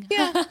comforting.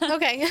 Yeah.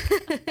 Okay.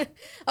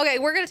 Okay.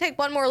 We're going to take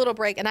one more little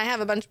break, and I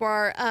have a bunch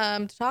more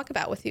to talk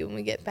about with you when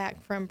we get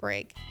back from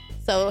break.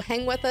 So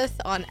hang with us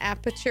on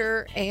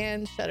Aperture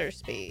and Shutter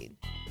Speed.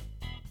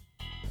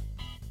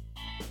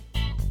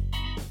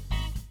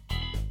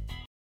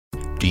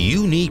 Do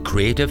you need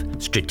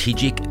creative,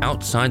 strategic,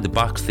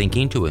 outside-the-box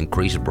thinking to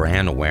increase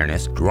brand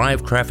awareness,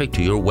 drive traffic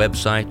to your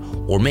website,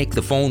 or make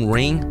the phone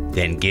ring?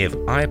 Then give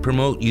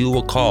iPromote You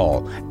a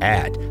call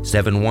at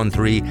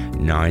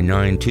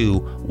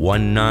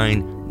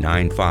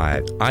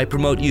 713-992-1995.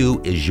 iPromote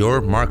You is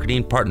your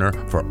marketing partner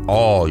for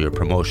all your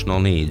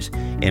promotional needs,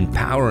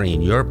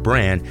 empowering your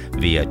brand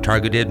via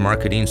targeted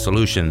marketing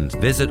solutions.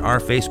 Visit our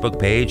Facebook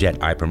page at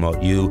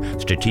iPromote You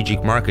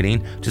Strategic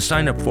Marketing to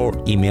sign up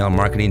for email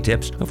marketing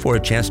tips for a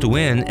chance to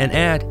win an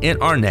ad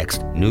in our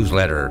next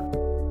newsletter.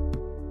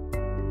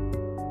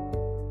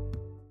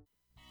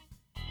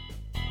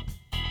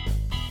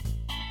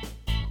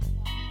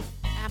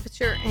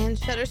 Aperture and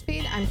Shutter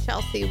Speed. I'm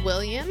Chelsea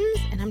Williams,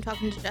 and I'm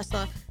talking to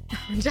Jessica.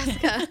 You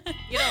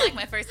don't like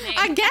my first name.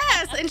 I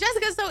guess. And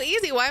Jessica's so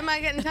easy. Why am I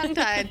getting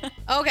tongue-tied?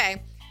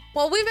 Okay.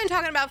 Well, we've been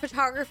talking about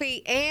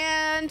photography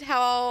and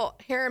how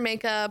hair and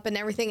makeup and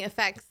everything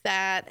affects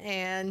that,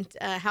 and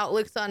how it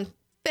looks on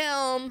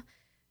film.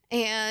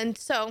 And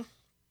so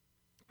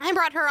I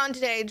brought her on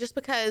today just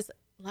because,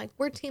 like,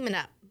 we're teaming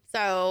up.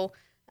 So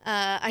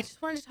I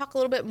just wanted to talk a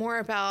little bit more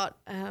about,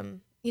 I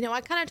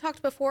kind of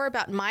talked before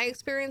about my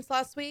experience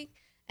last week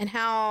and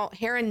how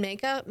hair and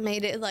makeup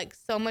made it like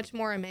so much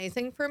more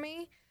amazing for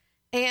me.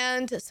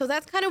 And so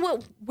that's kind of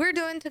what we're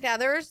doing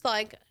together. Is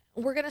like,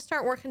 we're going to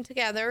start working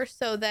together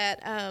so that,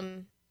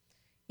 I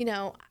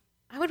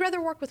would rather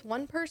work with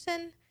one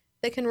person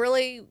that can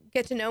really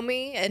get to know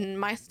me and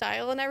my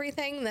style and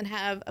everything than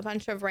have a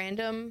bunch of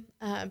random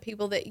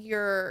people that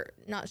you're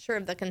not sure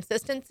of the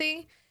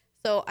consistency.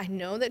 So I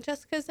know that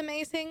Jessica's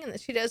amazing and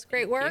that she does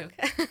great work.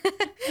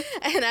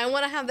 And I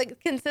want to have the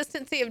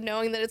consistency of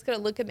knowing that it's going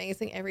to look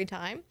amazing every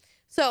time.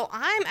 So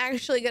I'm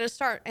actually going to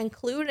start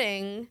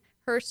including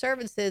her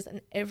services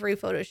in every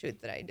photo shoot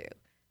that I do.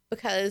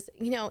 Because,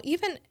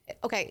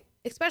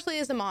 especially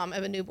as a mom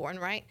of a newborn,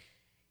 right?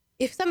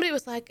 If somebody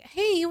was like,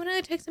 hey, you want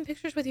to take some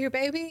pictures with your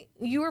baby?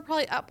 You were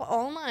probably up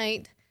all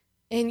night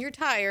and you're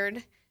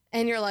tired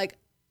and you're like,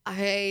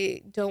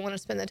 I don't want to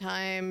spend the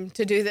time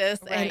to do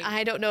this. Right. And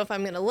I don't know if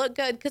I'm going to look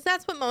good. Because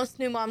that's what most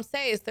new moms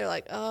say is they're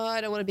like, oh,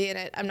 I don't want to be in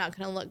it. I'm not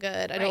going to look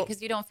good.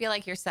 Because you don't feel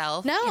like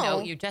yourself.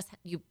 No. You just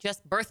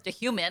birthed a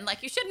human.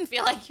 Like, you shouldn't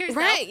feel like yourself.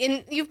 Right.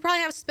 And you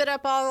probably have spit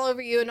up all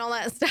over you and all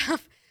that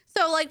stuff.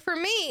 So, like, for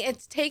me,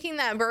 it's taking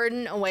that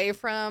burden away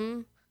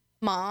from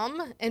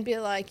mom and be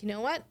like, you know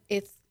what?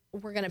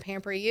 We're going to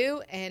pamper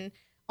you. And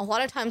a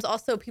lot of times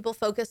also people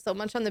focus so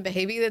much on the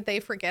baby that they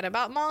forget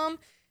about mom.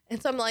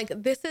 And so I'm like,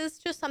 this is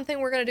just something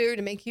we're going to do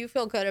to make you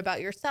feel good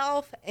about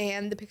yourself.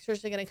 And the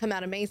pictures are going to come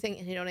out amazing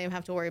and you don't even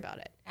have to worry about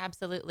it.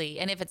 Absolutely.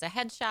 And if it's a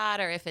headshot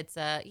or if it's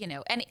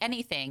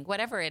anything,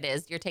 whatever it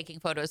is you're taking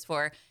photos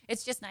for,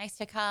 it's just nice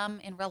to come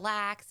and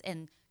relax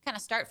and kind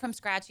of start from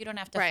scratch. You don't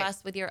have to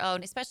fuss with your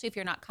own, especially if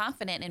you're not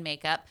confident in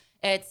makeup.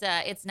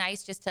 It's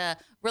nice just to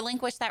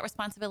relinquish that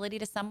responsibility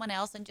to someone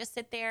else and just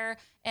sit there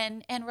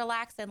and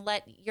relax and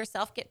let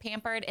yourself get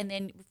pampered and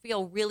then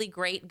feel really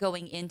great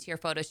going into your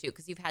photo shoot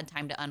because you've had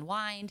time to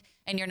unwind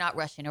and you're not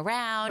rushing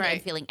around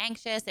and feeling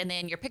anxious. And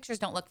then your pictures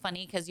don't look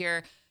funny because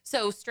you're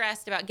so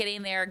stressed about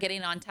getting there,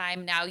 getting on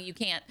time. Now you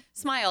can't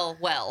smile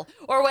well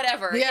or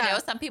whatever. Yeah.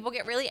 Some people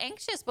get really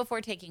anxious before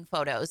taking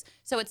photos.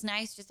 So it's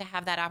nice just to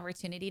have that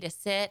opportunity to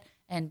sit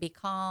and be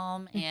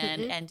calm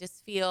and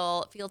just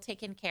feel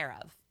taken care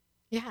of.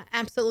 Yeah,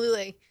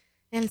 absolutely.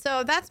 And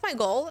so that's my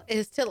goal,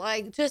 is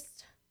to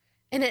just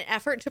in an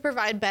effort to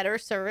provide better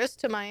service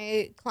to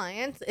my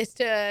clients, is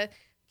to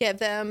give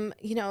them,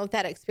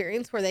 that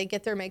experience where they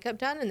get their makeup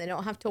done and they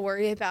don't have to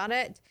worry about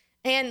it.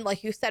 And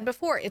like you said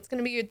before, it's going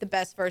to be the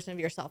best version of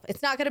yourself.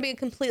 It's not going to be a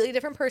completely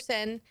different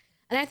person.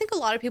 And I think a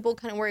lot of people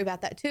kind of worry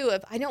about that too.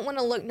 If I don't want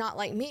to look not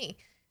like me,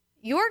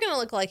 you're going to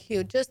look like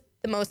you, just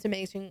the most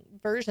amazing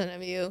version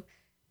of you.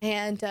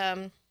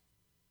 And,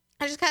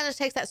 it just kind of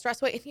takes that stress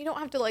away. If you don't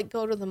have to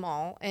go to the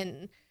mall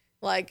and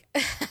right.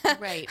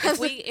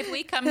 If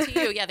we come to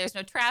you, there's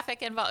no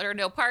traffic involved or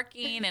no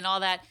parking and all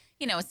that.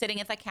 sitting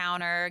at the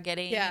counter,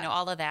 getting, Yeah.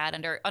 all of that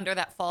under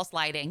that false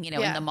lighting,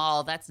 in the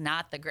mall. That's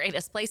not the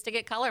greatest place to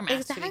get color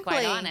matched, to be quite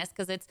Exactly. honest,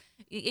 because it's,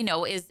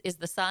 is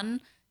the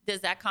sun,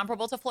 is that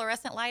comparable to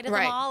fluorescent light at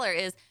Right. the mall, or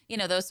is,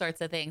 those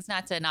sorts of things?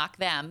 Not to knock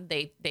them.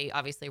 They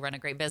obviously run a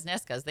great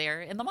business because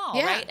they're in the mall,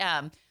 Yeah.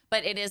 right?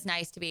 But it is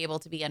nice to be able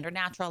to be under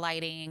natural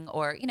lighting,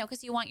 or,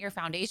 because you want your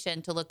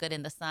foundation to look good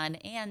in the sun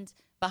and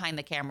behind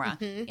the camera,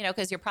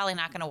 because you're probably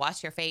not going to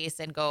wash your face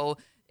and go,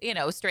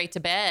 straight to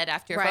bed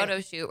after your Right. photo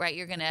shoot, right?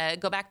 You're going to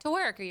go back to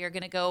work, or you're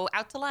going to go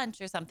out to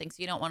lunch or something. So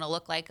you don't want to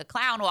look like a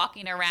clown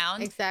walking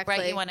around. Exactly.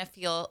 Right? You want to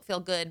feel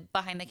good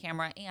behind the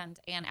camera and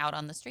out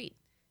on the street.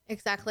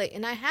 Exactly.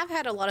 And I have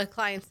had a lot of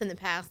clients in the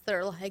past that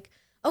are like,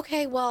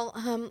 okay,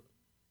 well,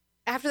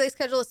 after they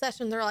schedule a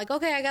session, they're like,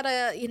 okay, I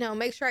gotta,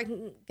 make sure I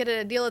can get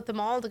a deal at the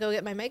mall to go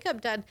get my makeup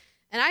done.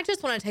 And I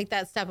just want to take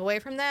that step away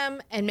from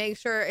them and make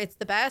sure it's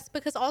the best,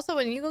 because also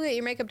when you go get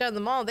your makeup done at the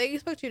mall, they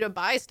expect you to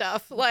buy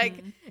stuff.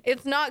 Like,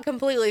 it's not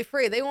completely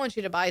free. They want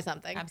you to buy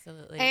something.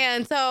 Absolutely.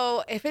 And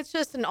so if it's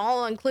just an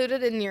all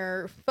included in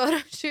your photo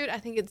shoot, I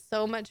think it's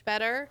so much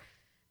better.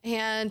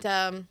 And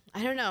I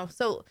don't know.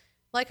 So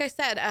like I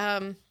said,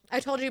 I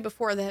told you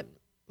before that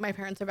my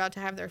parents are about to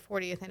have their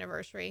 40th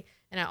anniversary.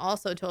 And I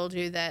also told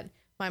you that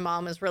my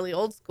mom is really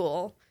old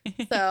school.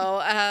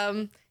 So,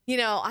 I'm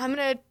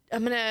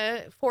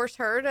gonna force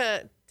her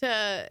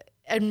to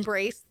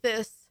embrace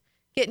this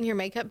getting your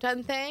makeup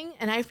done thing.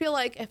 And I feel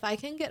like if I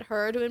can get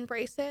her to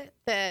embrace it,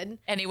 then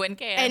anyone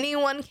can.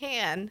 anyone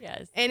can.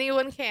 Yes.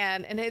 Anyone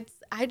can. And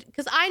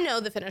because I know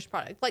the finished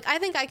product. Like, I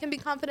think I can be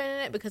confident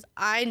in it because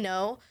I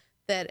know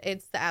that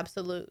it's the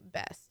absolute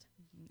best.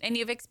 And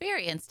you've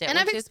experienced it, And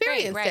which I've is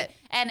great, experienced right? it.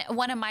 And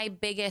one of my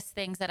biggest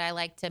things that I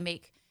like to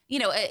make,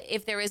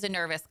 if there is a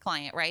nervous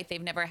client, right?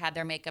 They've never had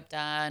their makeup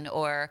done,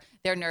 or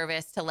they're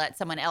nervous to let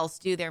someone else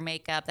do their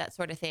makeup, that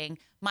sort of thing.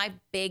 My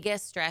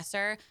biggest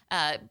stressor,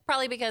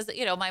 probably because,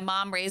 my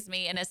mom raised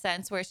me in a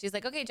sense where she's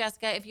like, okay,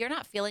 Jessica, if you're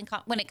not feeling,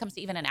 when it comes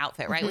to even an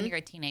outfit, right? When you're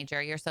a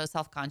teenager, you're so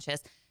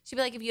self-conscious. She'd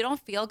be like, if you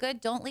don't feel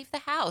good, don't leave the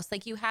house.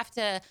 Like, you have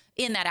to,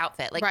 in that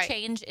outfit, like, Right.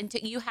 change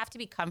into, you have to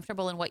be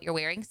comfortable in what you're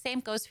wearing.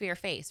 Same goes for your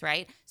face,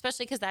 right?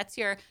 Especially because that's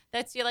your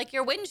like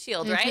your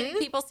windshield, right?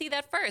 People see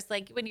that first.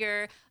 Like, when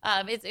you're,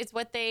 it's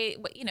what they,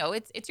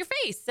 it's your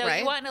face. So Right.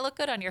 you want to look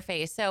good on your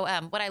face. So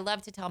what I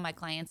love to tell my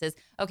clients is,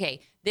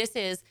 okay, this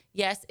is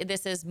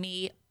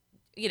me,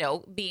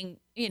 being,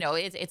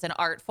 it's an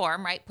art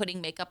form, right? Putting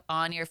makeup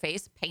on your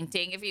face,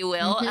 painting, if you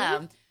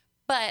will.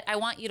 But I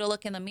want you to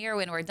look in the mirror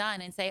when we're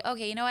done and say,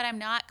 okay, you know what? I'm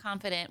not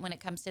confident when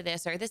it comes to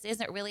this, or this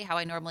isn't really how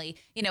I normally,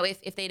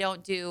 if they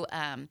don't do,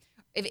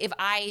 if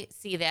I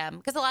see them,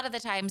 because a lot of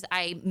the times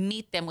I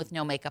meet them with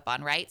no makeup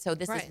on, right? So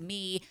this Right. is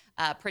me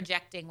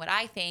projecting what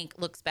I think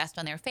looks best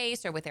on their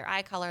face or with their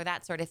eye color,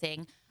 that sort of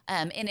thing.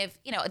 And if,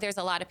 there's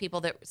a lot of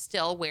people that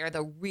still wear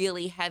the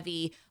really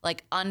heavy,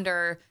 like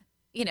under,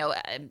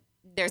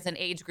 there's an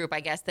age group, I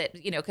guess, that,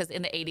 because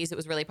in the 80s it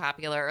was really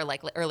popular, or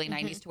like early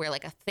 90s, to wear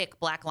like a thick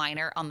black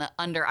liner on the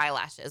under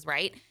eyelashes,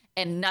 right?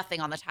 And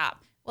nothing on the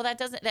top. Well,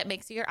 that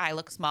makes your eye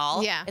look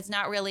small. Yeah. It's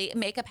not really,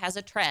 makeup has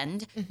a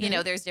trend.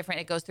 There's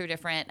different, it goes through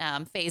different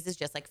phases,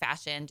 just like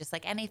fashion, just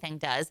like anything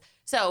does.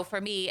 So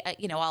for me,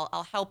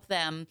 I'll help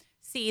them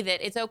see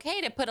that it's okay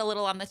to put a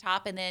little on the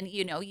top, and then,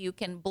 you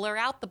can blur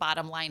out the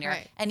bottom liner,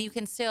 Right. and you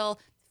can still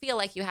feel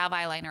like you have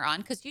eyeliner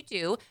on, because you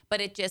do, but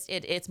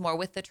it's more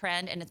with the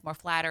trend, and it's more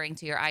flattering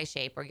to your eye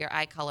shape or your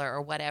eye color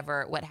or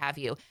whatever, what have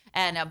you.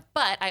 And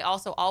but I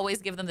also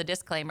always give them the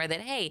disclaimer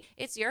that, hey,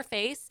 it's your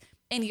face,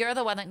 and you're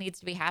the one that needs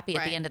to be happy at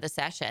Right. the end of the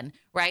session,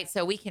 right?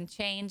 So we can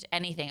change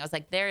anything. I was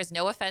like, there is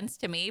no offense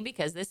to me,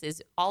 because this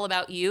is all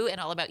about you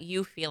and all about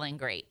you feeling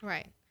great.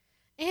 Right.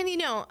 And,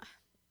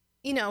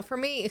 for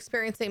me,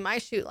 experiencing my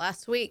shoot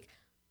last week,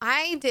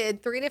 I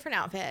did 3 different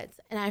outfits,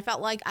 and I felt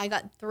like I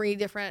got 3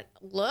 different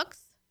looks.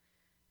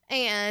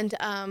 And,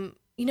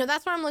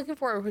 that's what I'm looking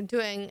for when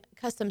doing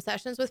custom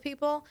sessions with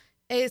people,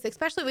 is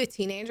especially with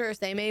teenagers,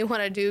 they may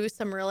want to do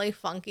some really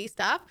funky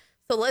stuff.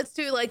 So let's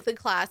do like the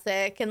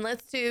classic, and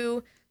let's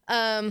do,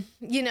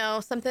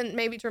 something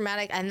maybe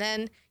dramatic. And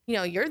then,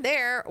 you're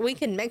there, we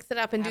can mix it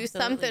up and do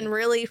Absolutely. something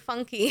really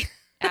funky.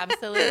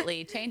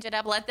 Absolutely. Change it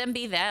up. Let them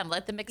be them.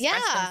 Let them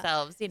express Yeah.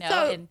 themselves,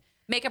 So- and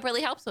makeup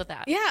really helps with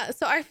that. Yeah.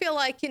 So I feel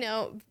like,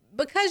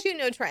 because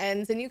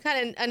trends and you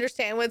kind of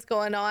understand what's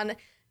going on,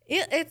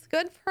 it's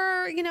good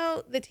for,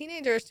 the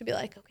teenagers to be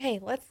like, okay,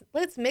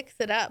 let's mix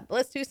it up.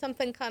 Let's do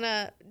something kind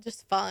of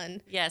just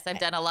fun. Yes, I've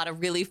done a lot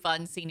of really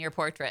fun senior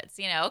portraits,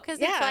 because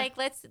Yeah. it's like,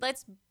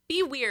 let's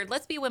be weird.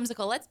 Let's be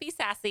whimsical. Let's be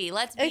sassy.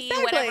 Let's be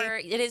Exactly. whatever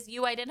it is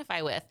you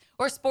identify with,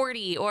 or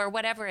sporty, or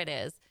whatever it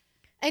is.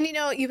 And,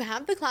 you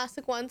have the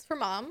classic ones for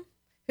mom,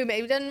 who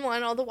maybe doesn't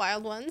want all the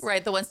wild ones.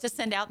 Right, the ones to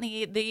send out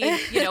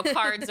the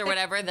cards or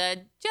whatever.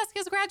 The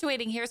Jessica's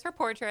graduating. Here's her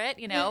portrait.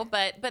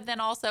 But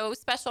then also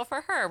special for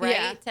her, right?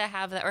 Yeah. To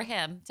have that, or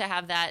him to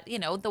have that.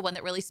 The one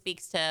that really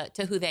speaks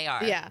to who they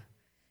are. Yeah.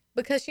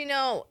 Because,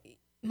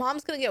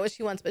 mom's going to get what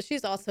she wants, but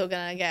she's also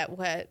going to get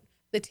what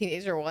the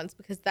teenager ones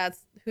because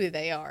that's who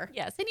they are.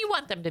 Yes, and you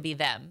want them to be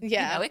them.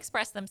 Yeah.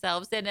 Express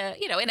themselves in a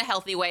in a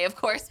healthy way, of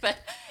course. But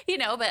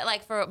but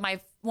like for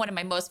one of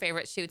my most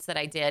favorite shoots that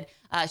I did,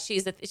 she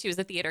was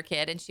a theater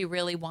kid, and she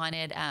really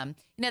wanted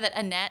that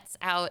Annette's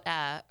out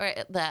or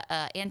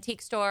the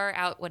antique store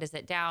out. What is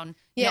it down?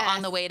 Yes.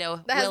 On the way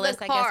to That has Willis,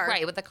 the I guess. car.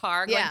 Right, with the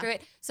car going Yeah. through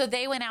it. So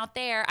they went out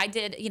there. I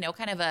did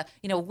kind of a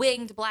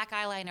winged black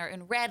eyeliner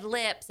and red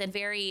lips and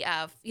very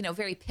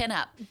very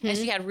pinup. And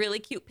she had really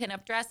cute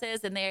pinup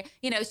dresses, and they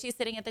she's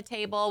sitting at the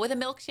table with a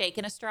milkshake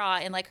and a straw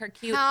and like her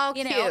cute How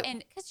cute. cute.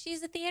 And because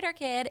she's a theater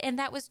kid, and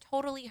that was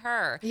totally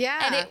her.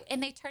 Yeah.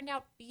 And they turned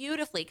out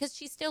beautifully because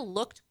she still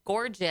looked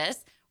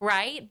gorgeous,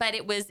 right? But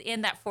it was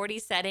in that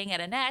 40s setting at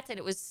Annette, and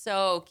it was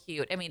so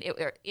cute. I mean,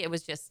 it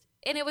was just,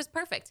 and it was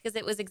perfect because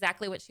it was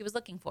exactly what she was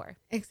looking for.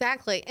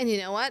 Exactly. And you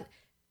know what?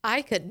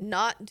 I could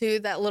not do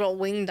that little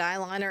winged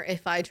eyeliner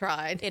if I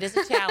tried. It is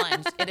a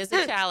challenge. It is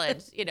a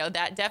challenge.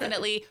 That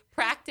definitely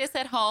practice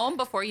at home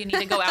before you need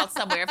to go out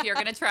somewhere if you're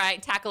going to try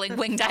tackling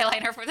winged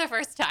eyeliner for the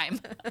first time.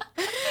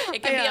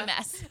 It can be a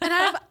mess. And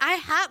I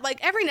have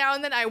like every now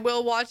and then I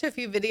will watch a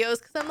few videos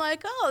because I'm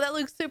like, oh, that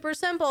looks super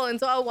simple.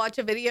 And so I'll watch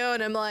a video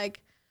and I'm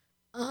like,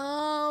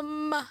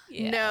 no.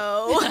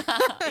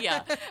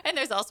 Yeah. And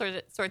there's all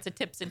sorts of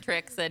tips and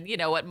tricks. And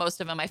what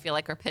most of them I feel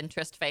like are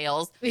Pinterest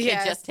fails.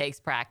 Yes. It just takes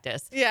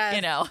practice.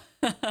 Yes.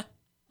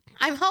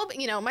 I'm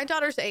hoping, my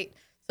daughter's 8,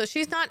 so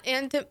she's not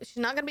going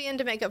to be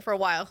into makeup for a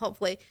while,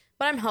 hopefully.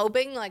 But I'm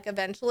hoping like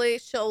eventually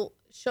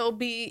she'll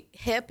be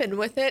hip and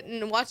with it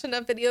and watch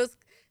enough videos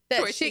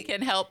that Where she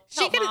can help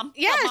mom.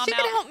 Yeah, help mom she out.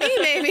 can help me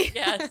maybe.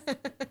 Yes.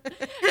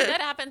 That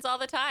happens all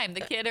the time.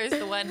 The kid is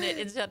the one that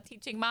ends up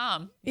teaching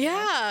mom.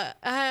 Yeah.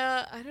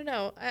 I don't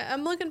know.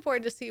 I'm looking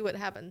forward to see what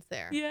happens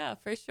there. Yeah,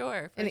 for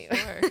sure. For Anyway.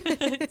 sure.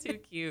 Too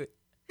cute.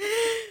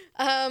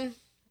 So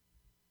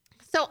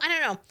I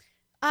don't know.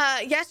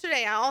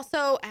 Yesterday, I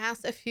also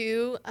asked a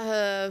few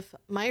of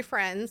my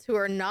friends who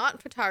are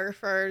not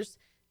photographers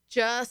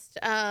just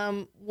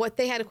what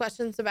they had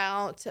questions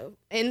about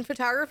in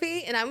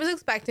photography. And I was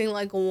expecting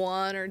like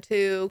 1 or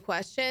 2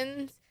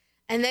 questions.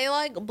 And they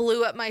like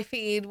blew up my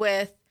feed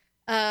with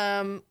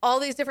all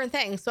these different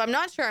things. So I'm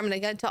not sure I'm going to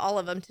get to all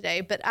of them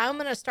today. But I'm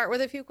going to start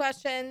with a few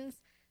questions.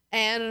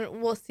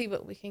 And we'll see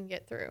what we can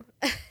get through.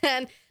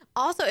 And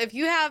also, if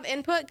you have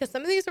input, because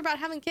some of these are about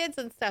having kids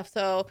and stuff.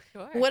 So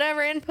Sure.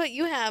 whatever input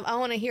you have, I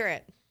want to hear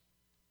it.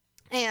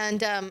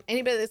 And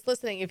anybody that's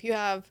listening, if you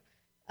have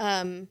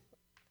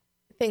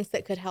things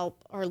that could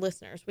help our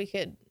listeners,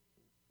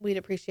 we'd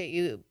appreciate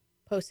you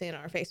posting it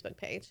on our Facebook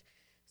page.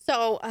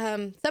 So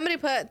somebody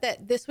put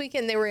that this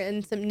weekend they were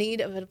in some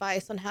need of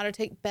advice on how to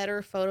take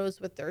better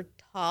photos with their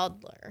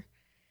toddler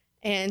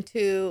and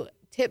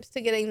tips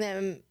to getting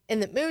them in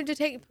the mood to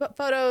take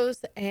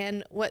photos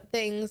and what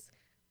things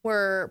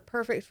were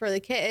perfect for the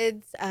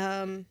kids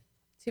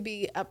to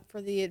be up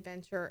for the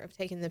adventure of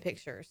taking the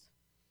pictures.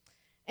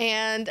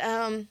 And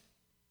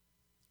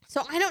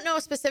so I don't know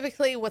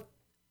specifically what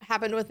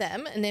happened with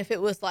them and if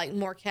it was like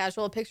more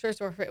casual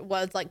pictures or if it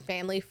was like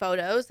family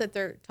photos that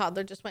their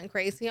toddler just went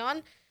crazy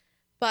on.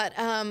 But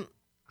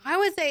I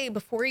would say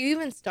before you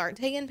even start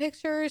taking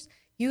pictures,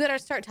 you got to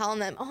start telling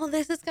them, oh,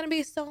 this is going to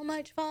be so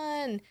much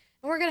fun.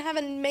 And we're going to have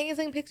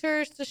amazing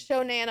pictures to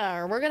show Nana,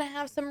 or we're going to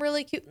have some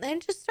really cute,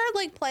 and just start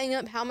like playing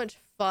up how much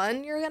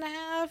fun you're going to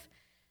have.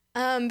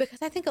 Because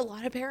I think a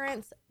lot of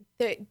parents,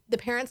 the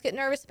parents get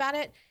nervous about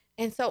it.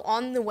 And so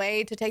on the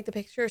way to take the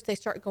pictures, they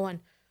start going,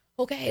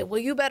 okay, well,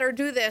 you better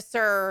do this,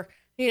 or,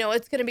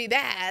 it's going to be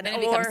bad. Then it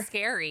becomes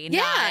scary.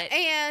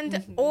 Yeah.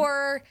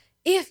 Or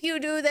if you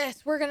do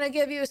this, we're going to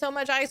give you so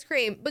much ice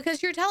cream,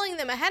 because you're telling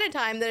them ahead of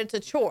time that it's a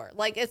chore.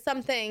 Like it's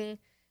something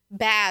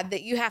bad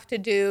that you have to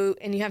do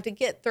and you have to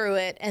get through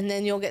it, and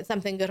then you'll get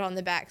something good on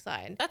the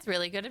backside. That's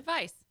really good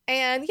advice.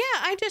 And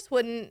yeah, I just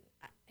wouldn't,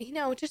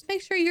 just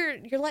make sure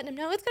you're letting them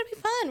know it's going to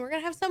be fun. We're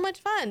going to have so much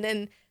fun,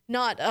 and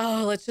not,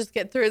 oh, let's just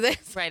get through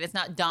this. Right. It's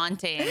not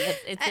daunting.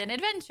 It's an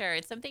adventure.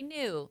 It's something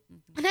new.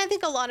 And I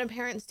think a lot of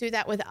parents do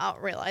that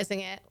without realizing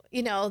it.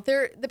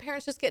 The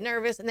parents just get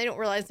nervous and they don't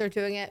realize they're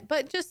doing it,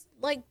 but just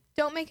like,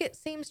 don't make it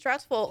seem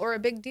stressful or a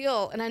big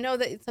deal. And I know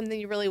that it's something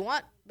you really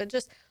want, but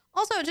just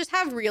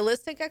have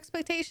realistic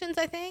expectations,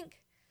 I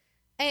think,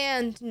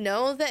 and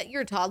know that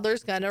your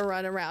toddler's going to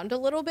run around a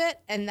little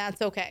bit, and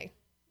that's okay.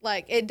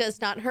 Like, it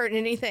does not hurt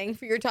anything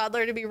for your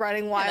toddler to be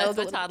running wild. Yeah, that's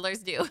what toddlers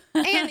do.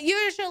 And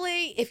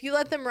usually, if you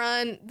let them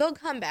run, they'll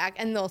come back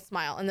and they'll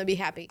smile and they'll be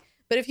happy.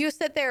 But if you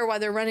sit there while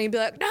they're running and be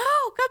like, no,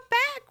 come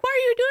back, why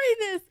are you doing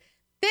this?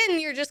 Then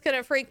you're just going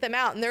to freak them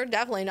out, and they're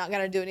definitely not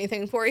going to do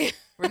anything for you.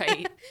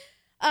 Right.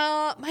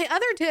 My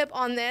other tip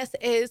on this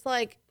is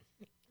like,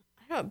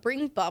 I don't know,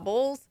 bring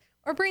bubbles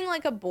or bring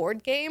like a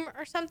board game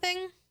or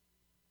something.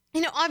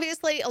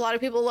 Obviously a lot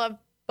of people love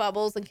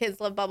bubbles and kids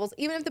love bubbles.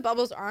 Even if the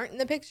bubbles aren't in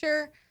the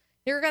picture,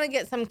 you're going to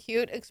get some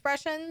cute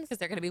expressions. Because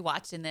they're going to be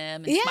watching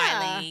them and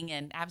smiling,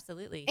 and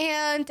absolutely.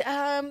 And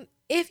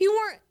if you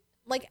weren't,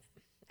 like,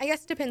 I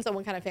guess it depends on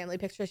what kind of family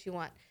pictures you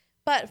want.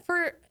 But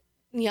for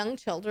young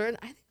children,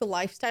 I think the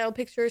lifestyle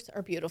pictures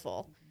are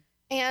beautiful.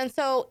 And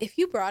so if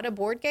you brought a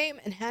board game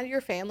and had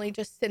your family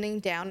just sitting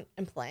down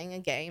and playing a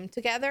game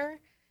together,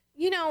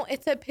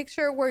 it's a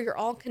picture where you're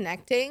all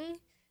connecting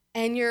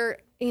and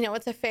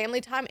it's a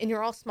family time and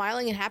you're all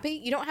smiling and happy.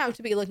 You don't have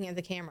to be looking at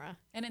the camera.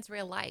 And it's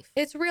real life.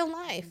 It's real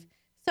life.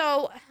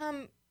 So,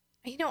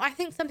 I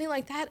think something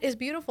like that is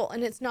beautiful.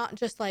 And it's not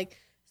just like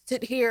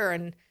sit here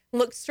and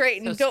look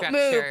straight and don't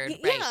move. Right.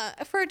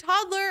 Yeah. For a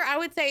toddler, I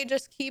would say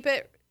just keep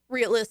it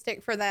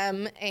realistic for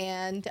them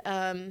and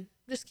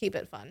just keep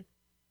it fun.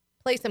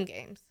 Play some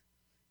games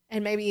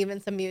and maybe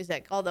even some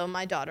music. Although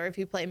my daughter, if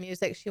you play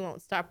music, she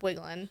won't stop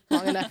wiggling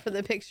long enough for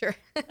the picture.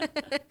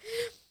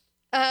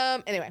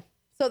 Anyway,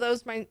 so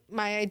those are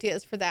my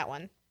ideas for that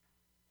one.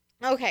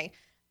 Okay.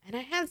 And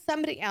I had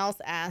somebody else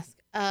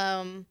ask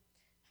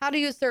how to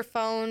use their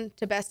phone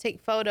to best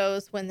take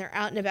photos when they're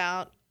out and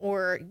about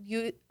or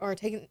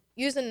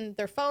using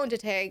their phone to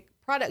take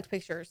product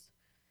pictures.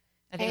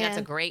 I think that's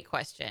a great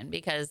question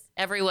because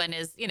everyone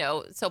is,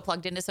 so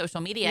plugged into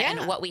social media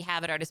and what we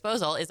have at our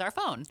disposal is our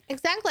phone.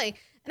 Exactly.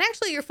 And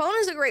actually your phone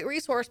is a great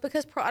resource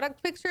because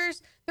product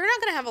pictures, they're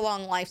not going to have a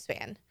long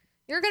lifespan.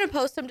 You're going to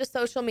post them to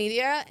social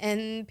media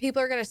and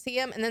people are going to see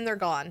them and then they're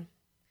gone.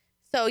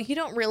 So you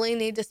don't really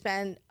need to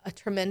spend a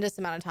tremendous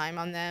amount of time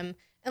on them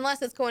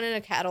unless it's going in a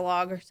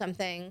catalog or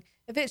something.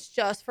 If it's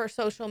just for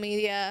social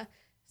media,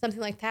 something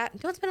like that,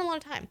 don't spend a lot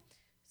of time.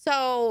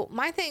 So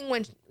my thing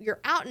when you're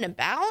out and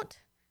about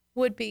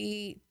would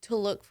be to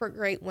look for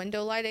great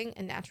window lighting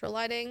and natural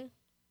lighting.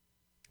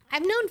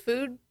 I've known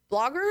food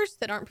bloggers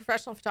that aren't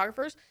professional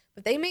photographers,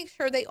 but they make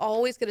sure they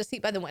always get a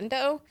seat by the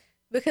window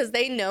because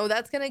they know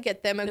that's going to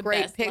get them a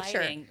great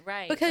picture. Lighting.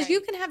 Right. Because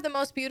you can have the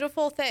most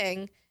beautiful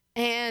thing,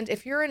 and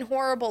if you're in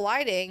horrible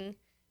lighting,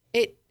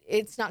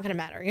 it's not going to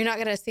matter. You're not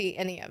going to see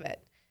any of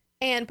it.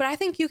 But I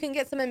think you can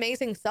get some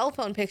amazing cell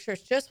phone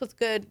pictures just with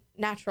good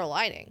natural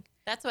lighting.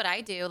 That's what I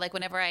do. Like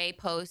whenever I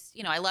post,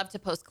 I love to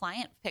post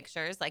client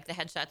pictures like the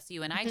headshots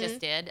you and I just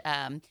did.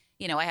 I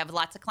have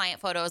lots of client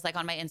photos like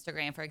on my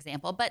Instagram, for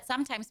example, but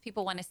sometimes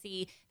people want to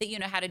see that you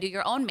know how to do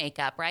your own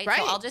makeup, right?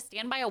 So I'll just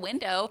stand by a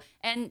window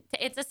and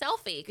it's a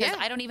selfie because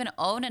I don't even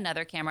own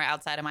another camera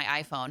outside of my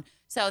iPhone.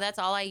 So that's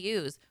all I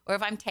use. Or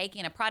if I'm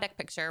taking a product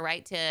picture,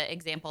 right, to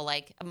example,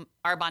 like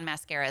Arbonne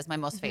mascara is my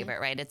most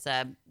favorite, right? It's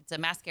a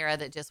mascara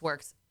that just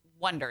works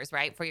wonders,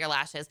 right, for your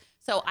lashes.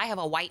 So I have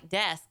a white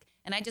desk.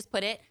 And I just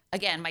put it,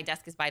 again, my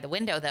desk is by the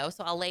window though,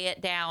 so I'll lay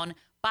it down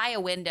by a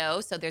window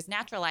so there's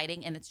natural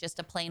lighting and it's just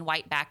a plain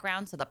white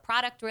background. So the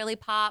product really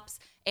pops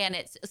and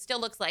it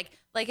still looks like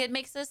it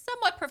makes a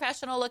somewhat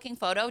professional looking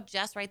photo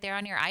just right there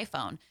on your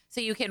iPhone.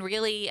 So you can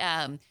really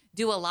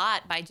do a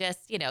lot by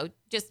just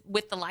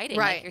with the lighting,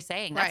 like you're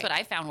saying. That's what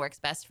I found works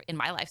best in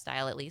my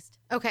lifestyle, at least.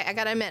 Okay, I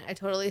got to admit, I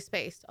totally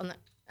spaced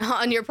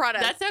on your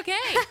product. That's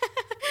okay.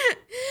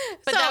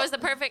 But that was the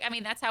perfect,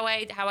 that's how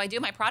I do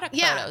my product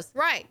photos.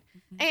 Right.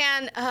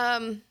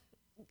 And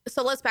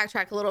so let's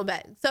backtrack a little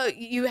bit. So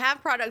you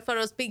have product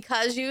photos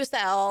because you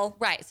sell.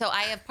 Right. So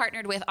I have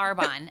partnered with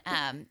Arbonne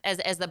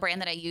as the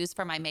brand that I use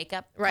for my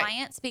makeup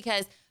clients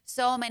because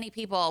so many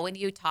people, when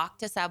you talk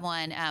to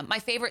someone, my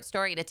favorite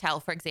story to tell,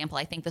 for example,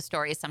 I think the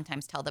stories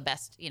sometimes tell the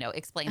best,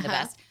 explain the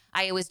best.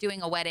 I was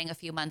doing a wedding a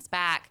few months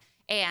back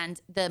and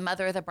the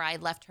mother of the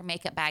bride left her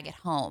makeup bag at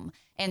home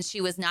and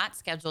she was not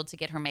scheduled to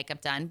get her makeup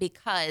done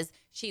because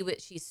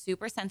she's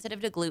super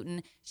sensitive to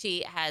gluten.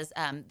 She has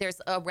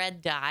there's a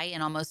red dye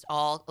in almost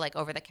all like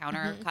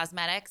over-the-counter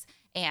cosmetics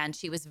and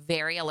she was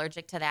very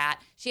allergic to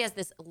that. She has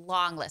this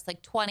long list,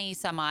 like 20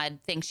 some odd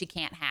things she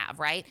can't have,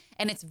 right?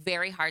 And it's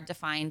very hard to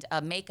find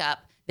a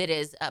makeup that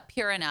is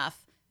pure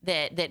enough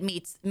that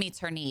meets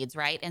her needs,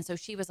 right? And so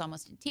she was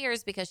almost in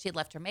tears because she had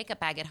left her makeup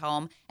bag at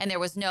home and there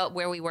was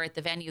where we were at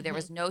the venue, there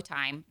was no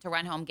time to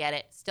run home, get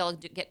it, still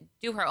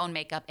do her own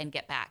makeup and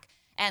get back.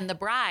 And the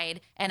bride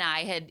and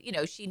I had,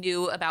 she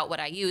knew about what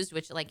I used,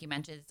 which like you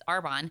mentioned, it's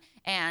Arbonne.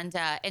 And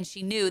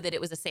she knew that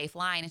it was a safe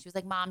line. And she was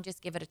like, Mom,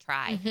 just give it a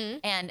try.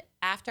 And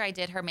after I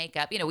did her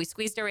makeup, we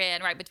squeezed her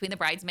in right between the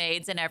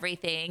bridesmaids and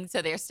everything.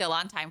 So they're still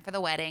on time for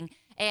the wedding.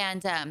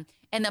 And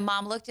the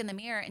mom looked in the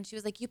mirror and she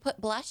was like, you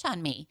put blush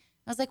on me.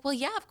 I was like, well,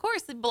 yeah, of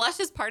course. The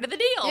blush is part of the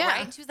deal,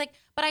 right? And she was like,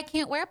 but I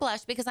can't wear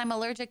blush because I'm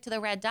allergic to the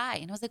red dye.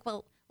 And I was like,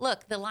 well,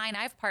 look, the line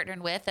I've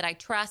partnered with that I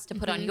trust to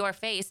put on your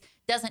face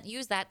doesn't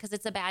use that because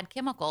it's a bad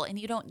chemical and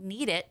you don't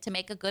need it to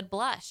make a good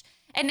blush.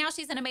 And now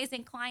she's an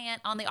amazing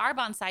client on the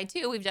Arbonne side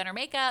too. We've done her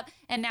makeup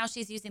and now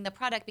she's using the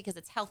product because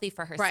it's healthy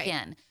for her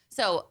skin.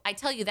 So I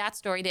tell you that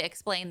story to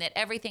explain that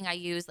everything I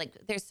use, like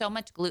there's so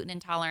much gluten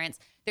intolerance.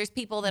 There's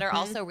people that are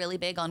also really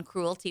big on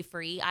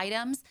cruelty-free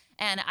items.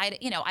 And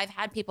I've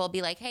had people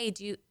be like, hey,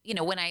 do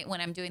you, when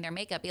I'm doing their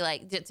makeup, be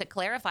like, to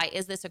clarify,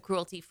 is this a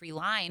cruelty-free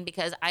line?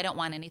 Because I don't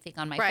want anything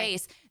on my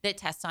face that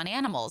tests on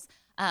animals.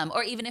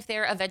 Or even if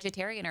they're a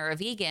vegetarian or a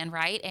vegan,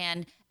 right?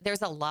 And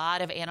there's a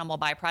lot of animal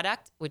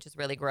byproduct, which is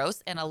really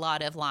gross, and a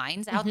lot of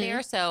lines out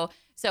there. So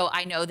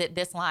I know that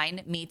this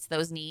line meets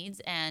those needs.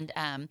 And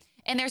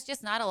there's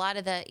just not a lot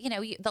of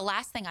the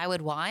last thing I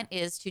would want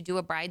is to do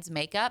a bride's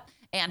makeup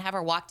and have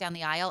her walk down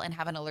the aisle and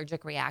have an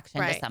allergic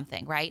reaction to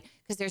something, right?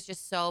 Because there's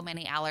just so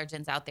many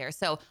allergens out there.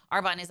 So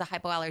Arbonne is a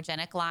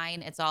hypoallergenic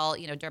line. It's all,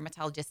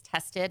 dermatologist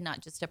tested,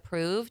 not just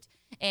approved.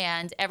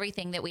 And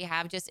everything that we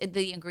have, just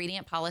the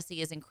ingredient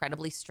policy is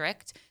incredibly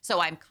strict. So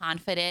I'm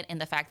confident in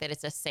the fact that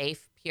it's a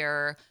safe,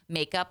 pure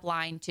makeup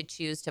line to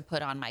choose to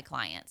put on my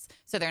clients.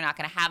 So they're not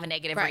going to have a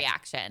negative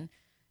reaction.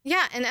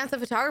 Yeah. And as a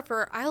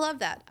photographer, I love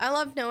that. I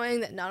love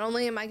knowing that not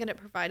only am I going to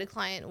provide a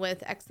client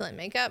with excellent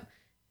makeup,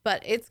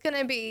 but it's going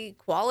to be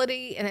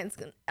quality, and it's,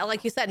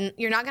 like you said,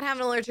 you're not going to have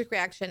an allergic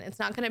reaction. It's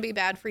not going to be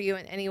bad for you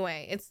in any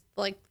way. It's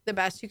like the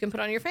best you can put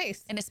on your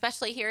face. And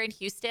especially here in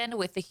Houston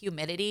with the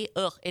humidity,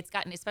 it's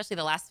gotten, especially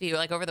the last few,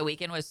 like over the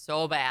weekend was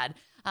so bad.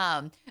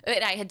 And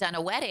I had done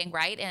a wedding,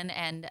 right?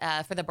 And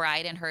for the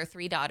bride and her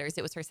 3 daughters,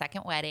 it was her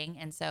second wedding.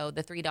 And so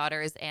the 3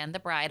 daughters and the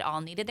bride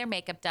all needed their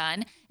makeup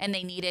done, and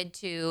they needed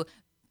to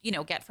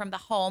get from the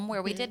home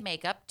where we did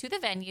makeup to the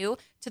venue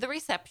to the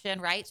reception,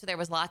 right? So there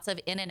was lots of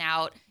in and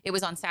out. It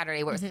was on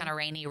Saturday where it was kind of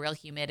rainy, real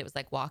humid. It was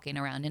like walking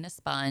around in a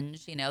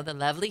sponge, the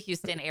lovely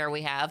Houston air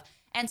we have.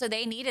 And so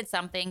they needed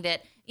something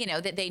that,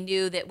 that they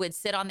knew that would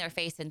sit on their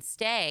face and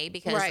stay,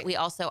 because we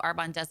also,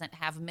 Arbonne doesn't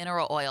have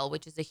mineral oil,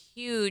 which is a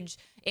huge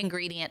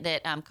ingredient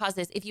that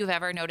causes, if you've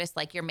ever noticed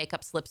like your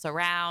makeup slips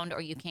around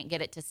or you can't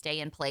get it to stay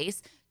in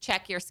place,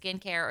 check your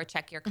skincare or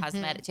check your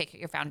cosmetic, check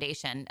your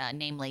foundation,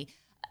 namely,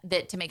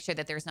 that to make sure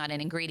that there's not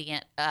an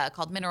ingredient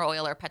called mineral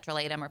oil or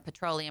petrolatum or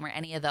petroleum or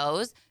any of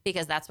those,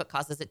 because that's what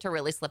causes it to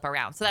really slip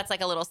around. So that's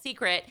like a little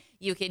secret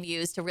you can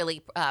use to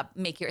really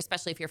make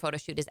especially if your photo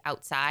shoot is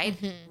outside,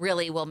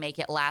 really will make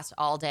it last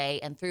all day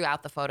and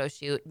throughout the photo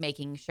shoot,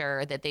 making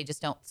sure that they just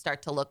don't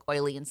start to look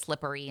oily and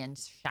slippery and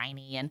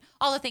shiny and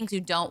all the things you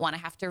don't want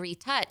to have to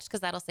retouch, because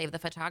that'll save the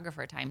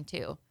photographer time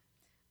too.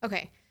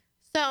 Okay.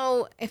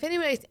 So if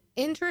anybody's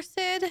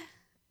interested,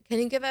 can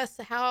you give us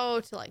how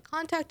to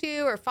contact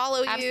you or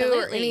follow you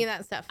or any of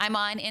that stuff? I'm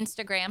on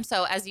Instagram.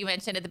 So as you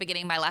mentioned at the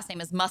beginning, my last name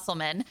is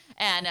Musselman.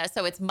 And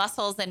so it's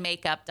Muscles and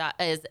Makeup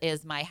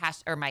is my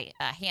my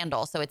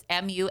handle. So it's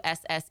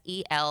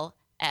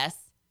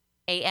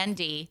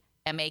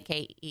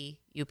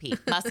MUSSELSANDMAKEUP.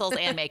 Muscles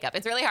and Makeup.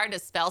 It's really hard to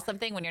spell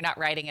something when you're not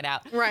writing it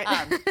out. Right.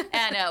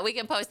 And we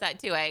can post that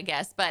too, I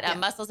guess. But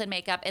Muscles and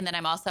Makeup. And then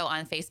I'm also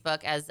on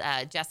Facebook as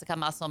Jessica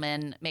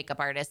Musselman,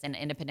 makeup artist and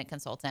independent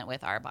consultant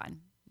with Arbonne.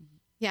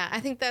 Yeah, I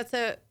think that's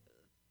a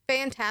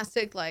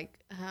fantastic, going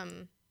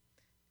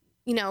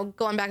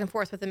back and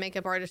forth with the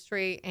makeup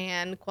artistry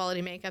and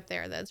quality makeup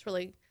there. That's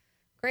really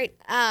great.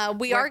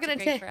 We are going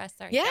to take.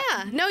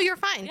 No, you're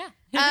fine.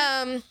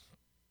 Yeah.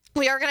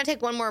 We are going to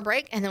take one more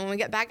break, and then when we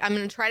get back, I'm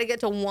going to try to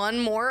get to one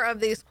more of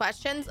these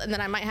questions, and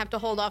then I might have to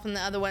hold off on the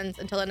other ones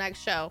until the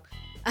next show.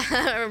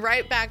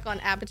 Right back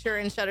on Aperture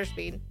and Shutter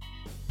Speed.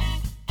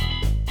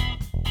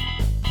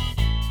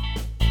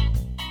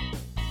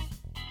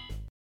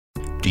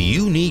 Do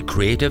you need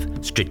creative,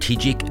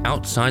 strategic,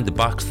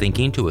 outside-the-box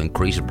thinking to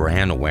increase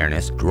brand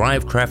awareness,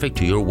 drive traffic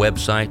to your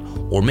website,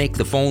 or make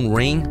the phone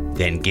ring?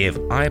 Then give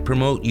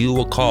iPromote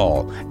You a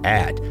call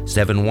at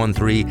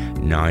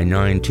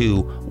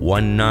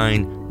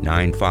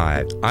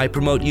 713-992-1995.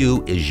 iPromote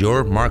You is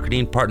your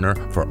marketing partner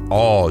for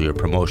all your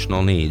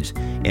promotional needs,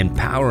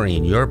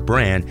 empowering your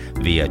brand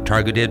via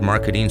targeted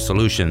marketing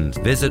solutions.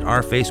 Visit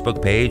our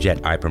Facebook page at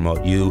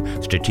iPromote You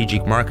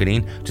Strategic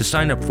Marketing to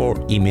sign up for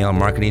email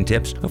marketing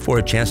tips for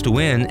a chance to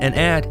win an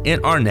ad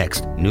in our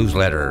next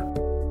newsletter.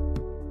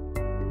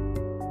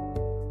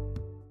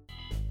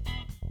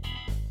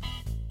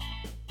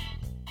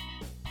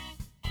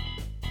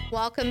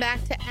 Welcome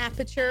back to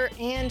Aperture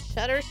and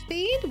Shutter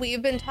Speed.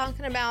 We've been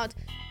talking about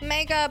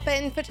makeup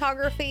and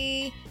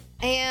photography,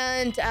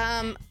 and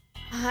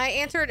I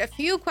answered a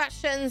few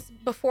questions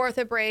before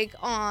the break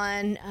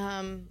on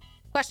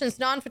questions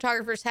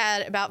non-photographers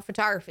had about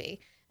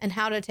photography and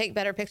how to take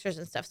better pictures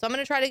and stuff. So I'm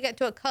going to try to get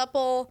to a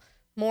couple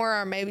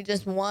more, or maybe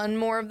just one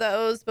more of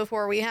those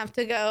before we have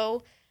to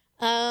go.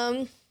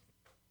 So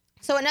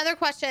another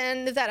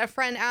question that a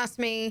friend asked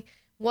me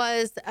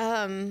was,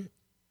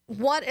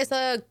 what is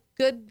a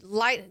good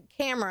light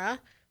camera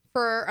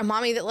for a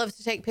mommy that loves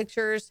to take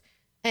pictures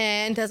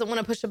and doesn't want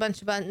to push a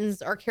bunch of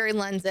buttons or carry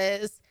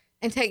lenses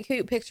and take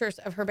cute pictures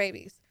of her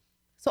babies?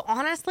 So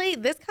honestly,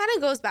 this kind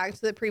of goes back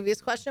to the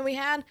previous question we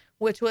had,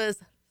 which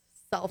was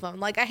cell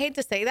phone. I hate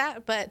to say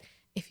that, but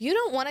if you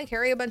don't want to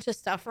carry a bunch of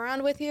stuff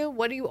around with you,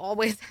 what do you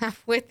always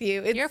have with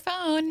you? It's your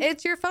phone.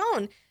 It's your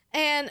phone.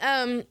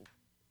 And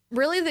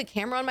really the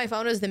camera on my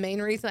phone is the main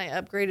reason I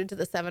upgraded to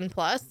the 7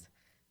 Plus,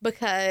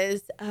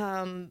 because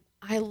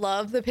I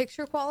love the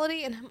picture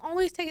quality, and I'm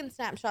always taking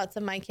snapshots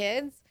of my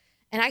kids,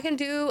 and I can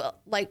do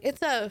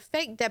it's a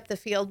fake depth of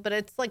field, but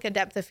it's like a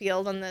depth of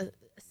field on the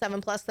 7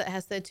 Plus that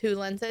has the 2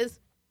 lenses,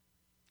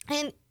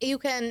 and you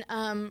can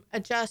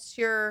adjust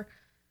your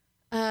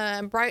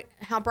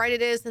how bright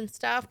it is and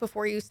stuff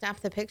before you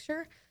snap the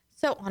picture.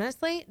 So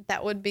honestly,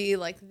 that would be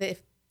the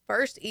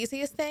first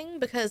easiest thing,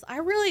 because I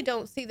really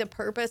don't see the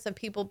purpose of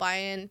people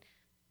buying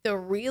the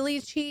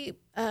really cheap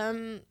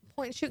point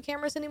point and shoot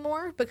cameras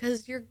anymore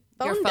because your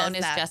phone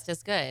is that. just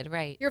as good,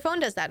 right? Your phone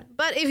does that.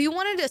 But if you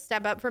wanted to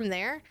step up from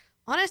there,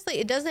 honestly,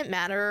 it doesn't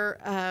matter.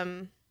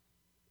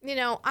 You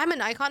know, I'm a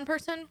Nikon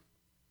person,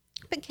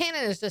 but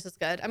Canon is just as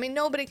good. I mean,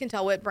 nobody can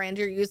tell what brand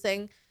you're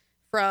using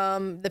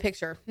from the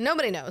picture.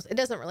 Nobody knows. It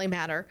doesn't really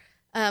matter.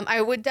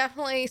 I would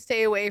definitely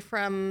stay away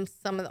from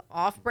some of the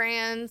off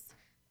brands.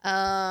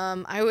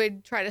 I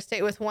would try to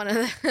stay with one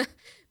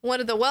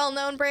of the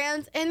well-known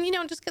brands, and you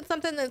know, just get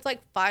something that's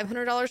like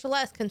 $500 or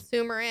less,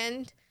 consumer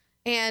end.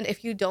 And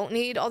if you don't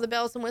need all the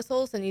bells and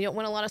whistles and you don't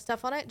want a lot of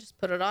stuff on it, just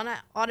put it on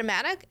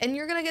automatic, and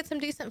you're gonna get some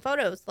decent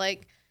photos.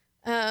 Like,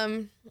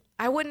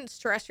 I wouldn't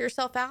stress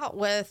yourself out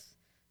with,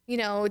 you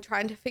know,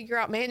 trying to figure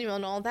out manual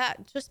and all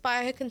that. Just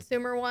buy a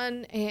consumer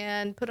one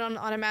and put it on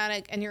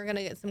automatic, and you're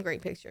gonna get some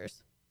great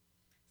pictures.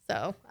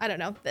 So I don't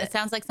know. It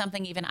sounds like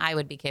something even I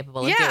would be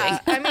capable of doing.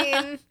 I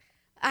mean,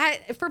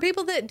 for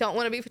people that don't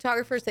want to be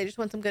photographers, they just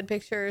want some good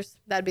pictures,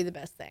 that'd be the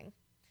best thing.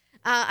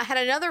 I had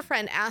another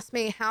friend ask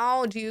me,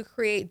 how do you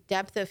create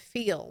depth of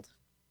field?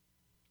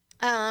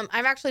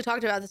 I've actually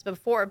talked about this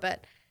before,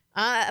 but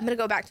I'm going to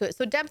go back to it.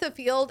 So depth of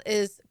field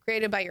is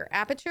created by your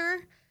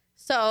aperture.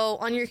 So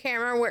on your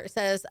camera where it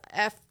says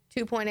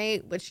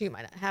f2.8, which you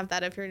might not have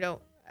that if you're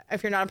not a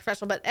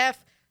professional, but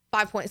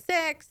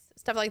f5.6,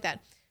 stuff like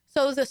that.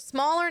 So the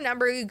smaller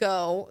number you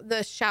go,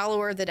 the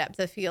shallower the depth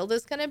of field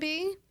is going to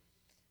be.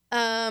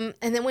 And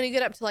then when you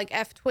get up to like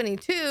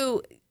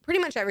f22, pretty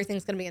much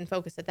everything's going to be in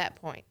focus at that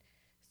point.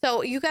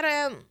 So you got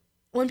to,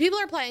 when people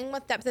are playing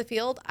with depth of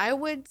field, I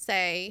would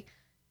say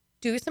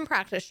do some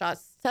practice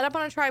shots. Set up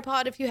on a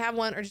tripod if you have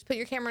one, or just put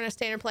your camera in a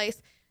standard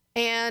place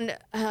and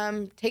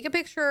take a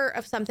picture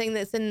of something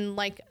that's in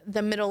like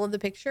the middle of the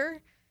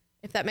picture,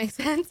 if that makes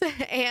sense,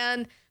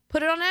 and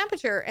put it on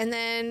aperture, and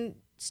then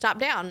stop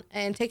down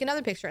and take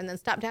another picture, and then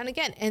stop down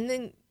again. And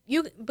then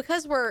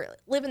because we're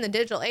living the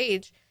digital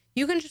age,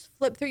 you can just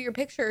flip through your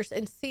pictures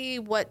and see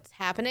what's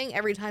happening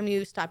every time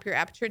you stop your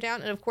aperture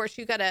down. And of course,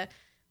 you got to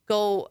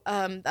go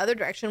the other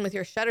direction with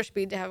your shutter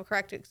speed to have a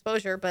correct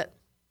exposure, but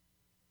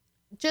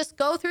just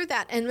go through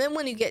that. And then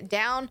when you get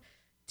down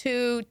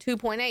to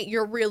 2.8,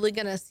 you're really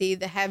going to see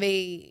the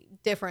heavy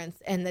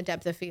difference in the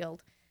depth of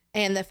field,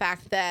 and the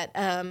fact that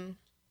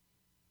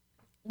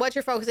what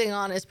you're focusing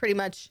on is pretty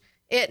much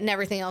it, and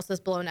everything else is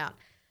blown out.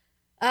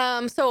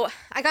 So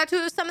I got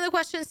to some of the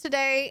questions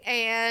today,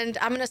 and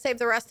I'm going to save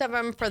the rest of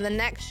them for the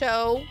next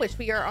show, which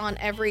we are on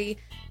every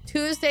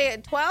Tuesday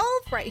at 12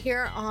 right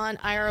here on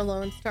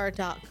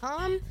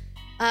irlonestar.com.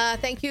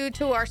 Thank you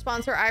to our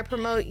sponsor, I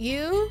Promote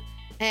You,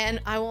 and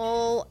I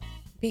will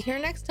be here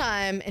next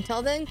time.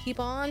 Until then, keep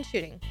on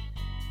shooting.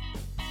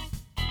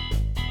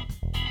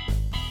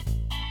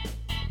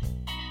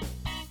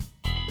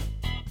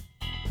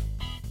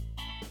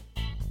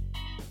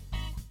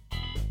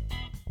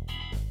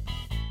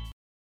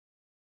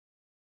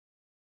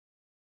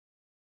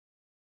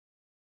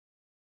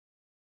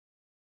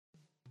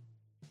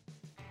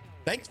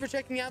 Thanks for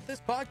checking out this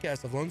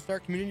podcast of Lone Star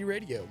Community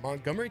Radio,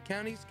 Montgomery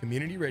County's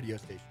community radio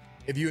station.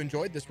 If you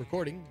enjoyed this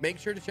recording, make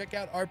sure to check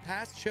out our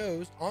past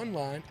shows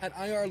online at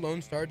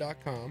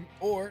irlonestar.com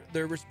or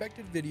their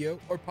respective video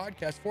or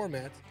podcast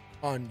formats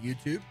on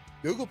YouTube,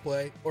 Google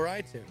Play, or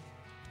iTunes.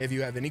 If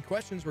you have any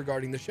questions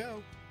regarding the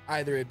show,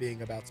 either it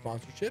being about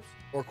sponsorships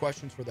or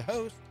questions for the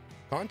host,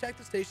 contact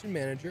the station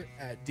manager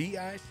at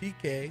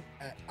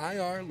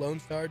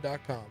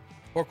dick@irlonestar.com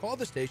or call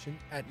the station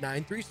at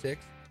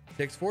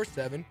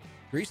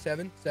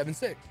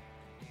 936-647-3776.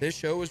 This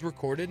show was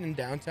recorded in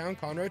downtown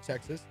Conroe,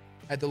 Texas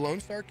at the Lone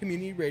Star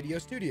Community Radio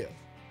Studios,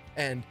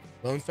 and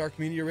Lone Star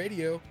Community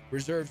Radio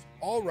reserves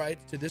all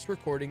rights to this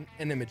recording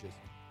and images.